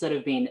like instead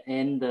of being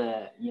in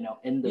the,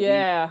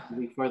 yeah,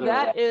 further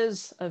that away.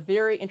 is a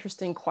very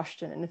interesting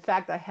question. And in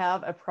fact, I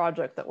have a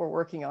project that we're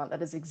working on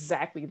that is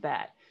exactly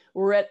that.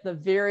 We're at the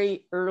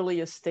very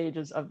earliest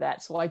stages of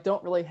that. So I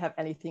don't really have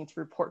anything to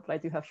report, but I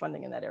do have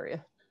funding in that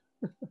area.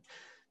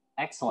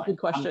 Excellent. Good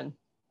question.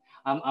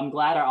 I'm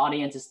glad our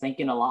audience is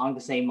thinking along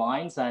the same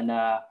lines, and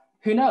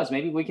who knows,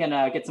 maybe we can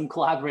get some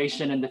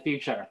collaboration in the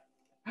future.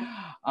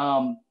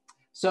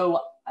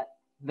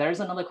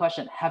 There's another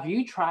question. Have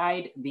you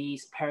tried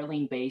these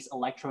Parylene-based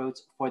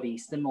electrodes for the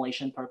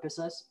stimulation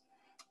purposes?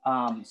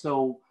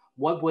 So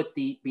what would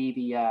be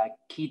the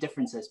key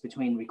differences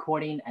between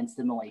recording and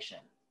stimulation?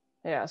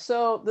 Yeah,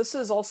 so this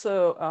is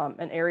also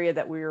an area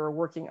that we are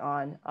working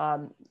on.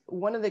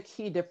 One of the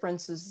key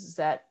differences is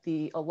that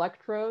the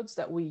electrodes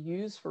that we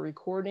use for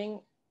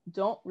recording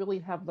don't really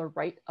have the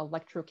right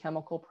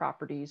electrochemical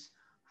properties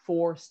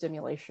for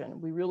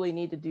stimulation. We really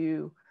need to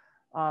do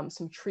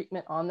some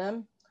treatment on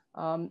them.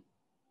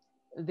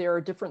 There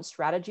are different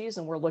strategies,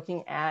 and we're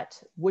looking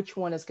at which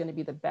one is going to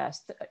be the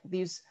best.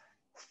 These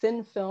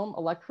thin film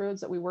electrodes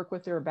that we work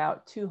with are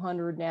about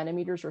 200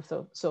 nanometers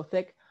or so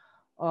thick.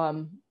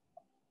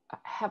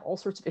 Have all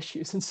sorts of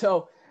issues. And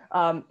so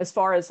as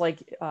far as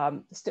like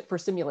for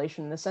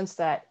stimulation, in the sense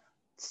that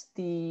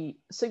the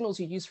signals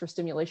you use for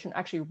stimulation are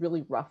actually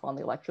really rough on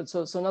the electrode.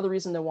 So another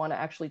reason to want to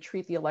actually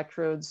treat the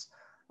electrodes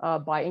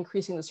by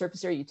increasing the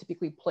surface area, you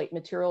typically plate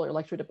material or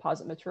electrode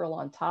deposit material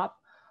on top.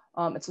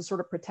 It's to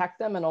sort of protect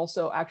them and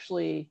also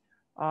actually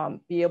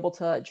be able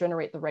to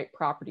generate the right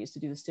properties to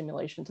do the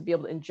stimulation, to be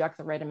able to inject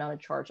the right amount of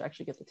charge to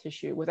actually get the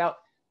tissue without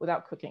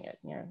cooking it.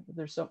 You know,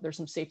 there's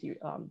some safety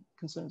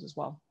concerns as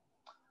well.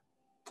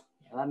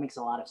 Yeah, that makes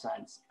a lot of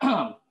sense.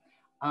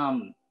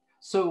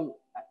 So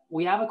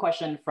we have a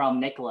question from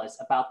Nicholas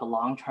about the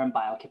long-term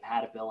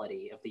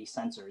biocompatibility of these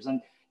sensors.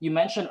 And you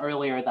mentioned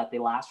earlier that they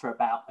last for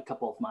about a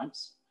couple of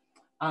months.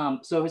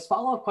 So his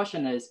follow-up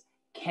question is,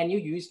 can you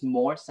use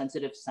more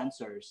sensitive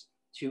sensors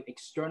to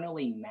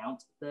externally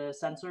mount the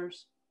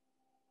sensors?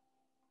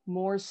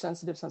 More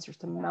sensitive sensors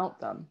to mount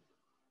them.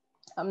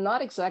 I'm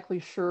not exactly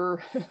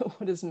sure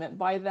what is meant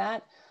by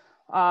that.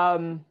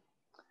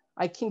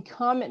 I can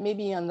comment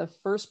maybe on the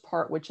first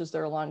part, which is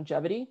their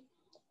longevity.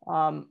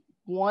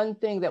 One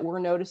thing that we're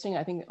noticing,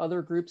 I think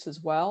other groups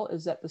as well,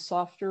 is that the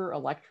softer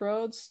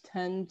electrodes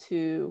tend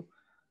to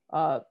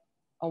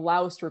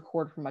allow us to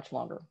record for much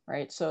longer,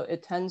 right? So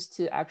it tends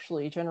to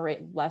actually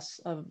generate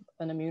less of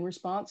an immune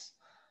response,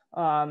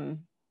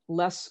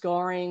 less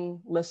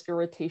scarring, less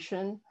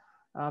irritation,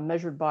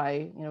 measured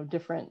by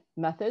different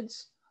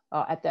methods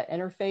at that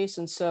interface.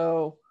 And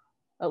so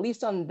at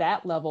least on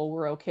that level,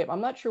 we're okay. But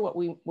I'm not sure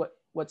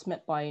what's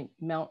meant by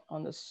mount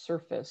on the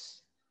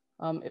surface.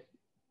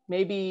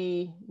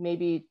 Maybe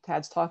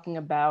Tad's talking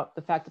about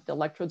the fact that the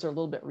electrodes are a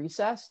little bit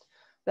recessed.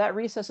 That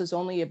recess is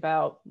only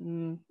about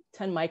 10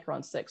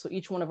 microns thick. So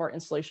each one of our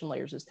insulation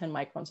layers is 10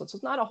 microns. So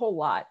it's not a whole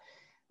lot.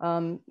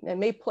 It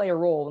may play a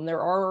role. And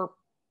there are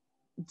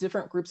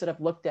different groups that have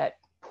looked at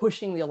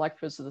pushing the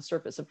electrodes to the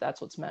surface, if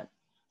that's what's meant.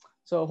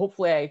 So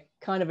hopefully I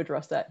kind of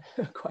addressed that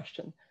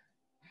question.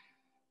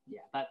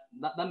 Yeah,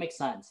 that makes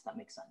sense. That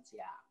makes sense.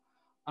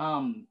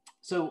 Yeah.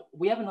 So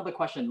we have another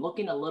question,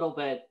 looking a little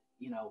bit,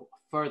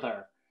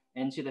 further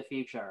into the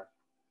future.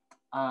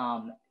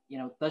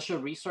 Does your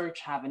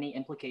research have any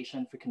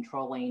implication for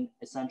controlling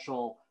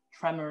essential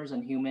tremors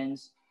in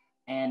humans?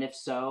 And if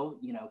so,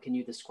 can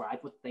you describe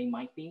what they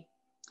might be?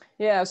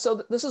 Yeah,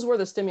 so this is where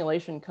the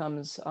stimulation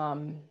comes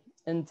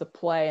into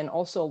play, and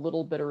also a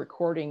little bit of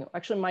recording.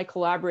 Actually, my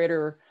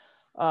collaborator,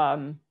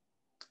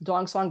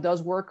 Dong Song,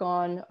 does work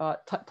on,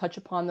 touch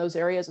upon those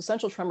areas.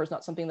 Essential tremor is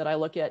not something that I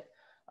look at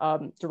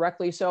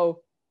directly.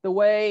 So the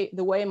way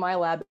my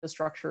lab is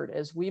structured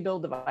is we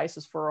build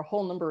devices for a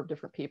whole number of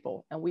different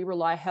people, and we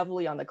rely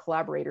heavily on the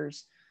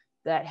collaborators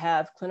that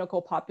have clinical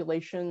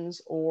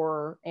populations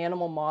or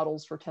animal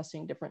models for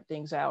testing different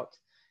things out.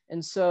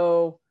 And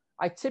so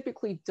I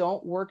typically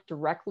don't work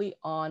directly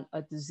on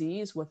a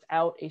disease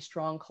without a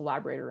strong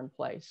collaborator in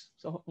place.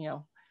 So,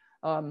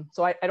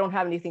 so I don't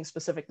have anything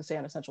specific to say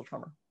on essential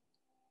tremor.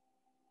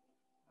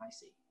 I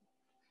see.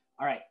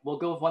 All right, we'll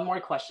go with one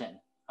more question.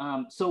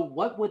 So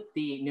what would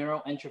the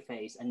neural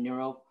interface and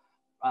neural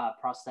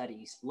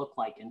prostheses look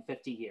like in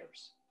 50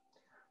 years?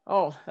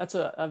 Oh, that's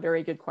a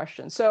very good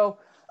question. So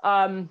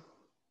I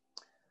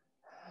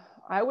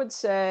would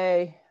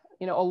say,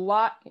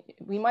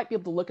 we might be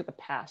able to look at the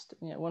past.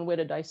 One way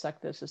to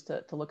dissect this is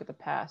to look at the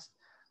past.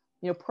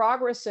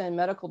 Progress in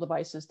medical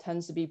devices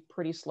tends to be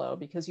pretty slow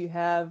because you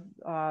have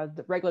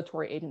the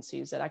regulatory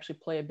agencies that actually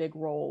play a big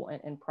role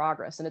in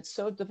progress. And it's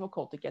so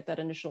difficult to get that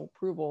initial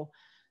approval.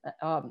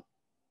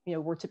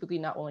 We're typically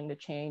not willing to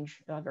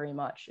change very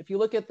much. If you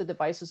look at the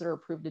devices that are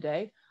approved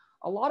today,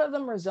 a lot of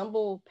them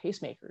resemble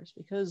pacemakers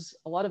because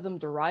a lot of them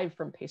derive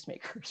from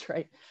pacemakers,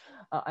 right?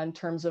 In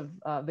terms of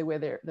the way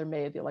they're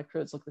made, the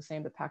electrodes look the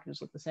same, the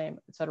packages look the same,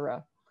 et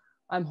cetera.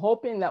 I'm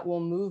hoping that we'll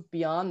move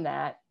beyond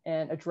that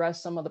and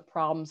address some of the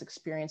problems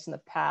experienced in the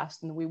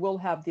past. And we will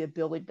have the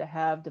ability to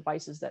have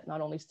devices that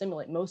not only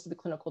stimulate. Most of the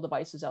clinical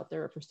devices out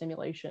there are for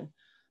stimulation,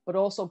 but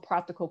also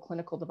practical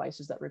clinical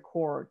devices that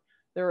record.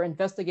 There are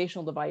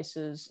investigational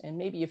devices and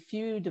maybe a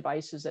few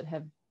devices that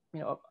have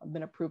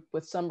been approved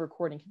with some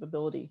recording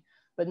capability,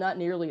 but not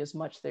nearly as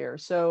much there.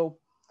 So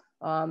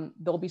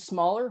they'll be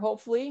smaller,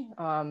 hopefully.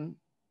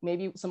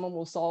 Maybe someone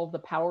will solve the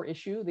power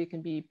issue. They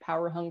can be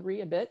power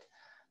hungry a bit.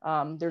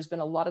 There's been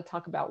a lot of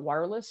talk about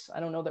wireless.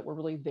 I don't know that we're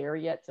really there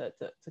yet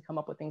to come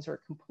up with things that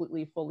are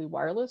completely, fully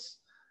wireless.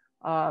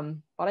 But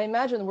I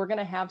imagine we're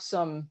gonna have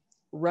some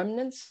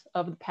remnants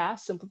of the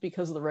past simply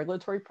because of the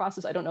regulatory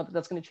process. I don't know that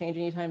that's gonna change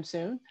anytime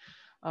soon.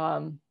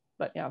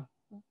 But yeah.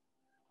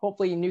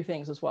 hopefully new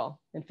things as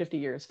well in 50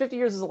 years. 50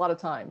 years is a lot of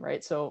time,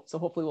 right? So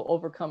hopefully we'll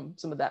overcome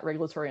some of that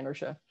regulatory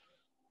inertia.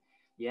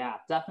 Yeah,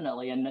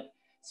 definitely. And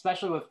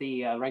especially with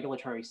the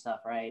regulatory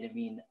stuff, right? I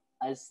mean,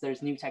 as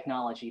there's new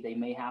technology, they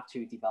may have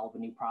to develop a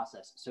new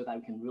process so that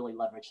we can really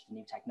leverage the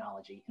new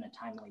technology in a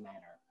timely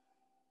manner.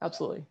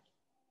 Absolutely. So,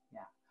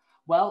 yeah.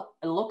 Well,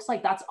 it looks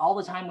like that's all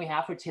the time we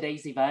have for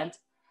today's event.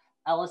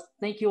 Ellis,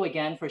 thank you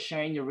again for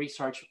sharing your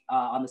research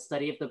on the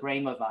study of the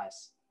brain with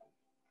us.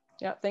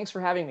 Yeah, thanks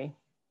for having me.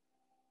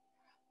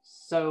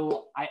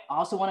 So I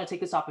also want to take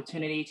this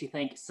opportunity to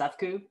thank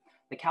CEFCU,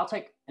 the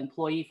Caltech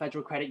Employee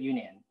Federal Credit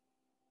Union,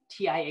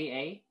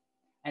 TIAA,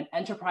 and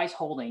Enterprise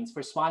Holdings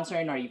for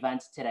sponsoring our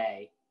event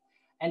today.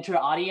 And to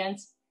our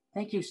audience,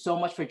 thank you so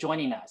much for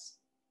joining us.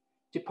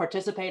 To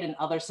participate in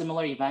other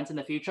similar events in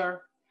the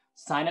future,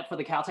 sign up for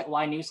the Caltech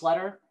Y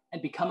newsletter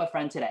and become a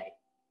friend today.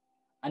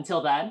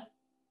 Until then,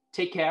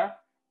 take care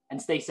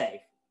and stay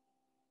safe.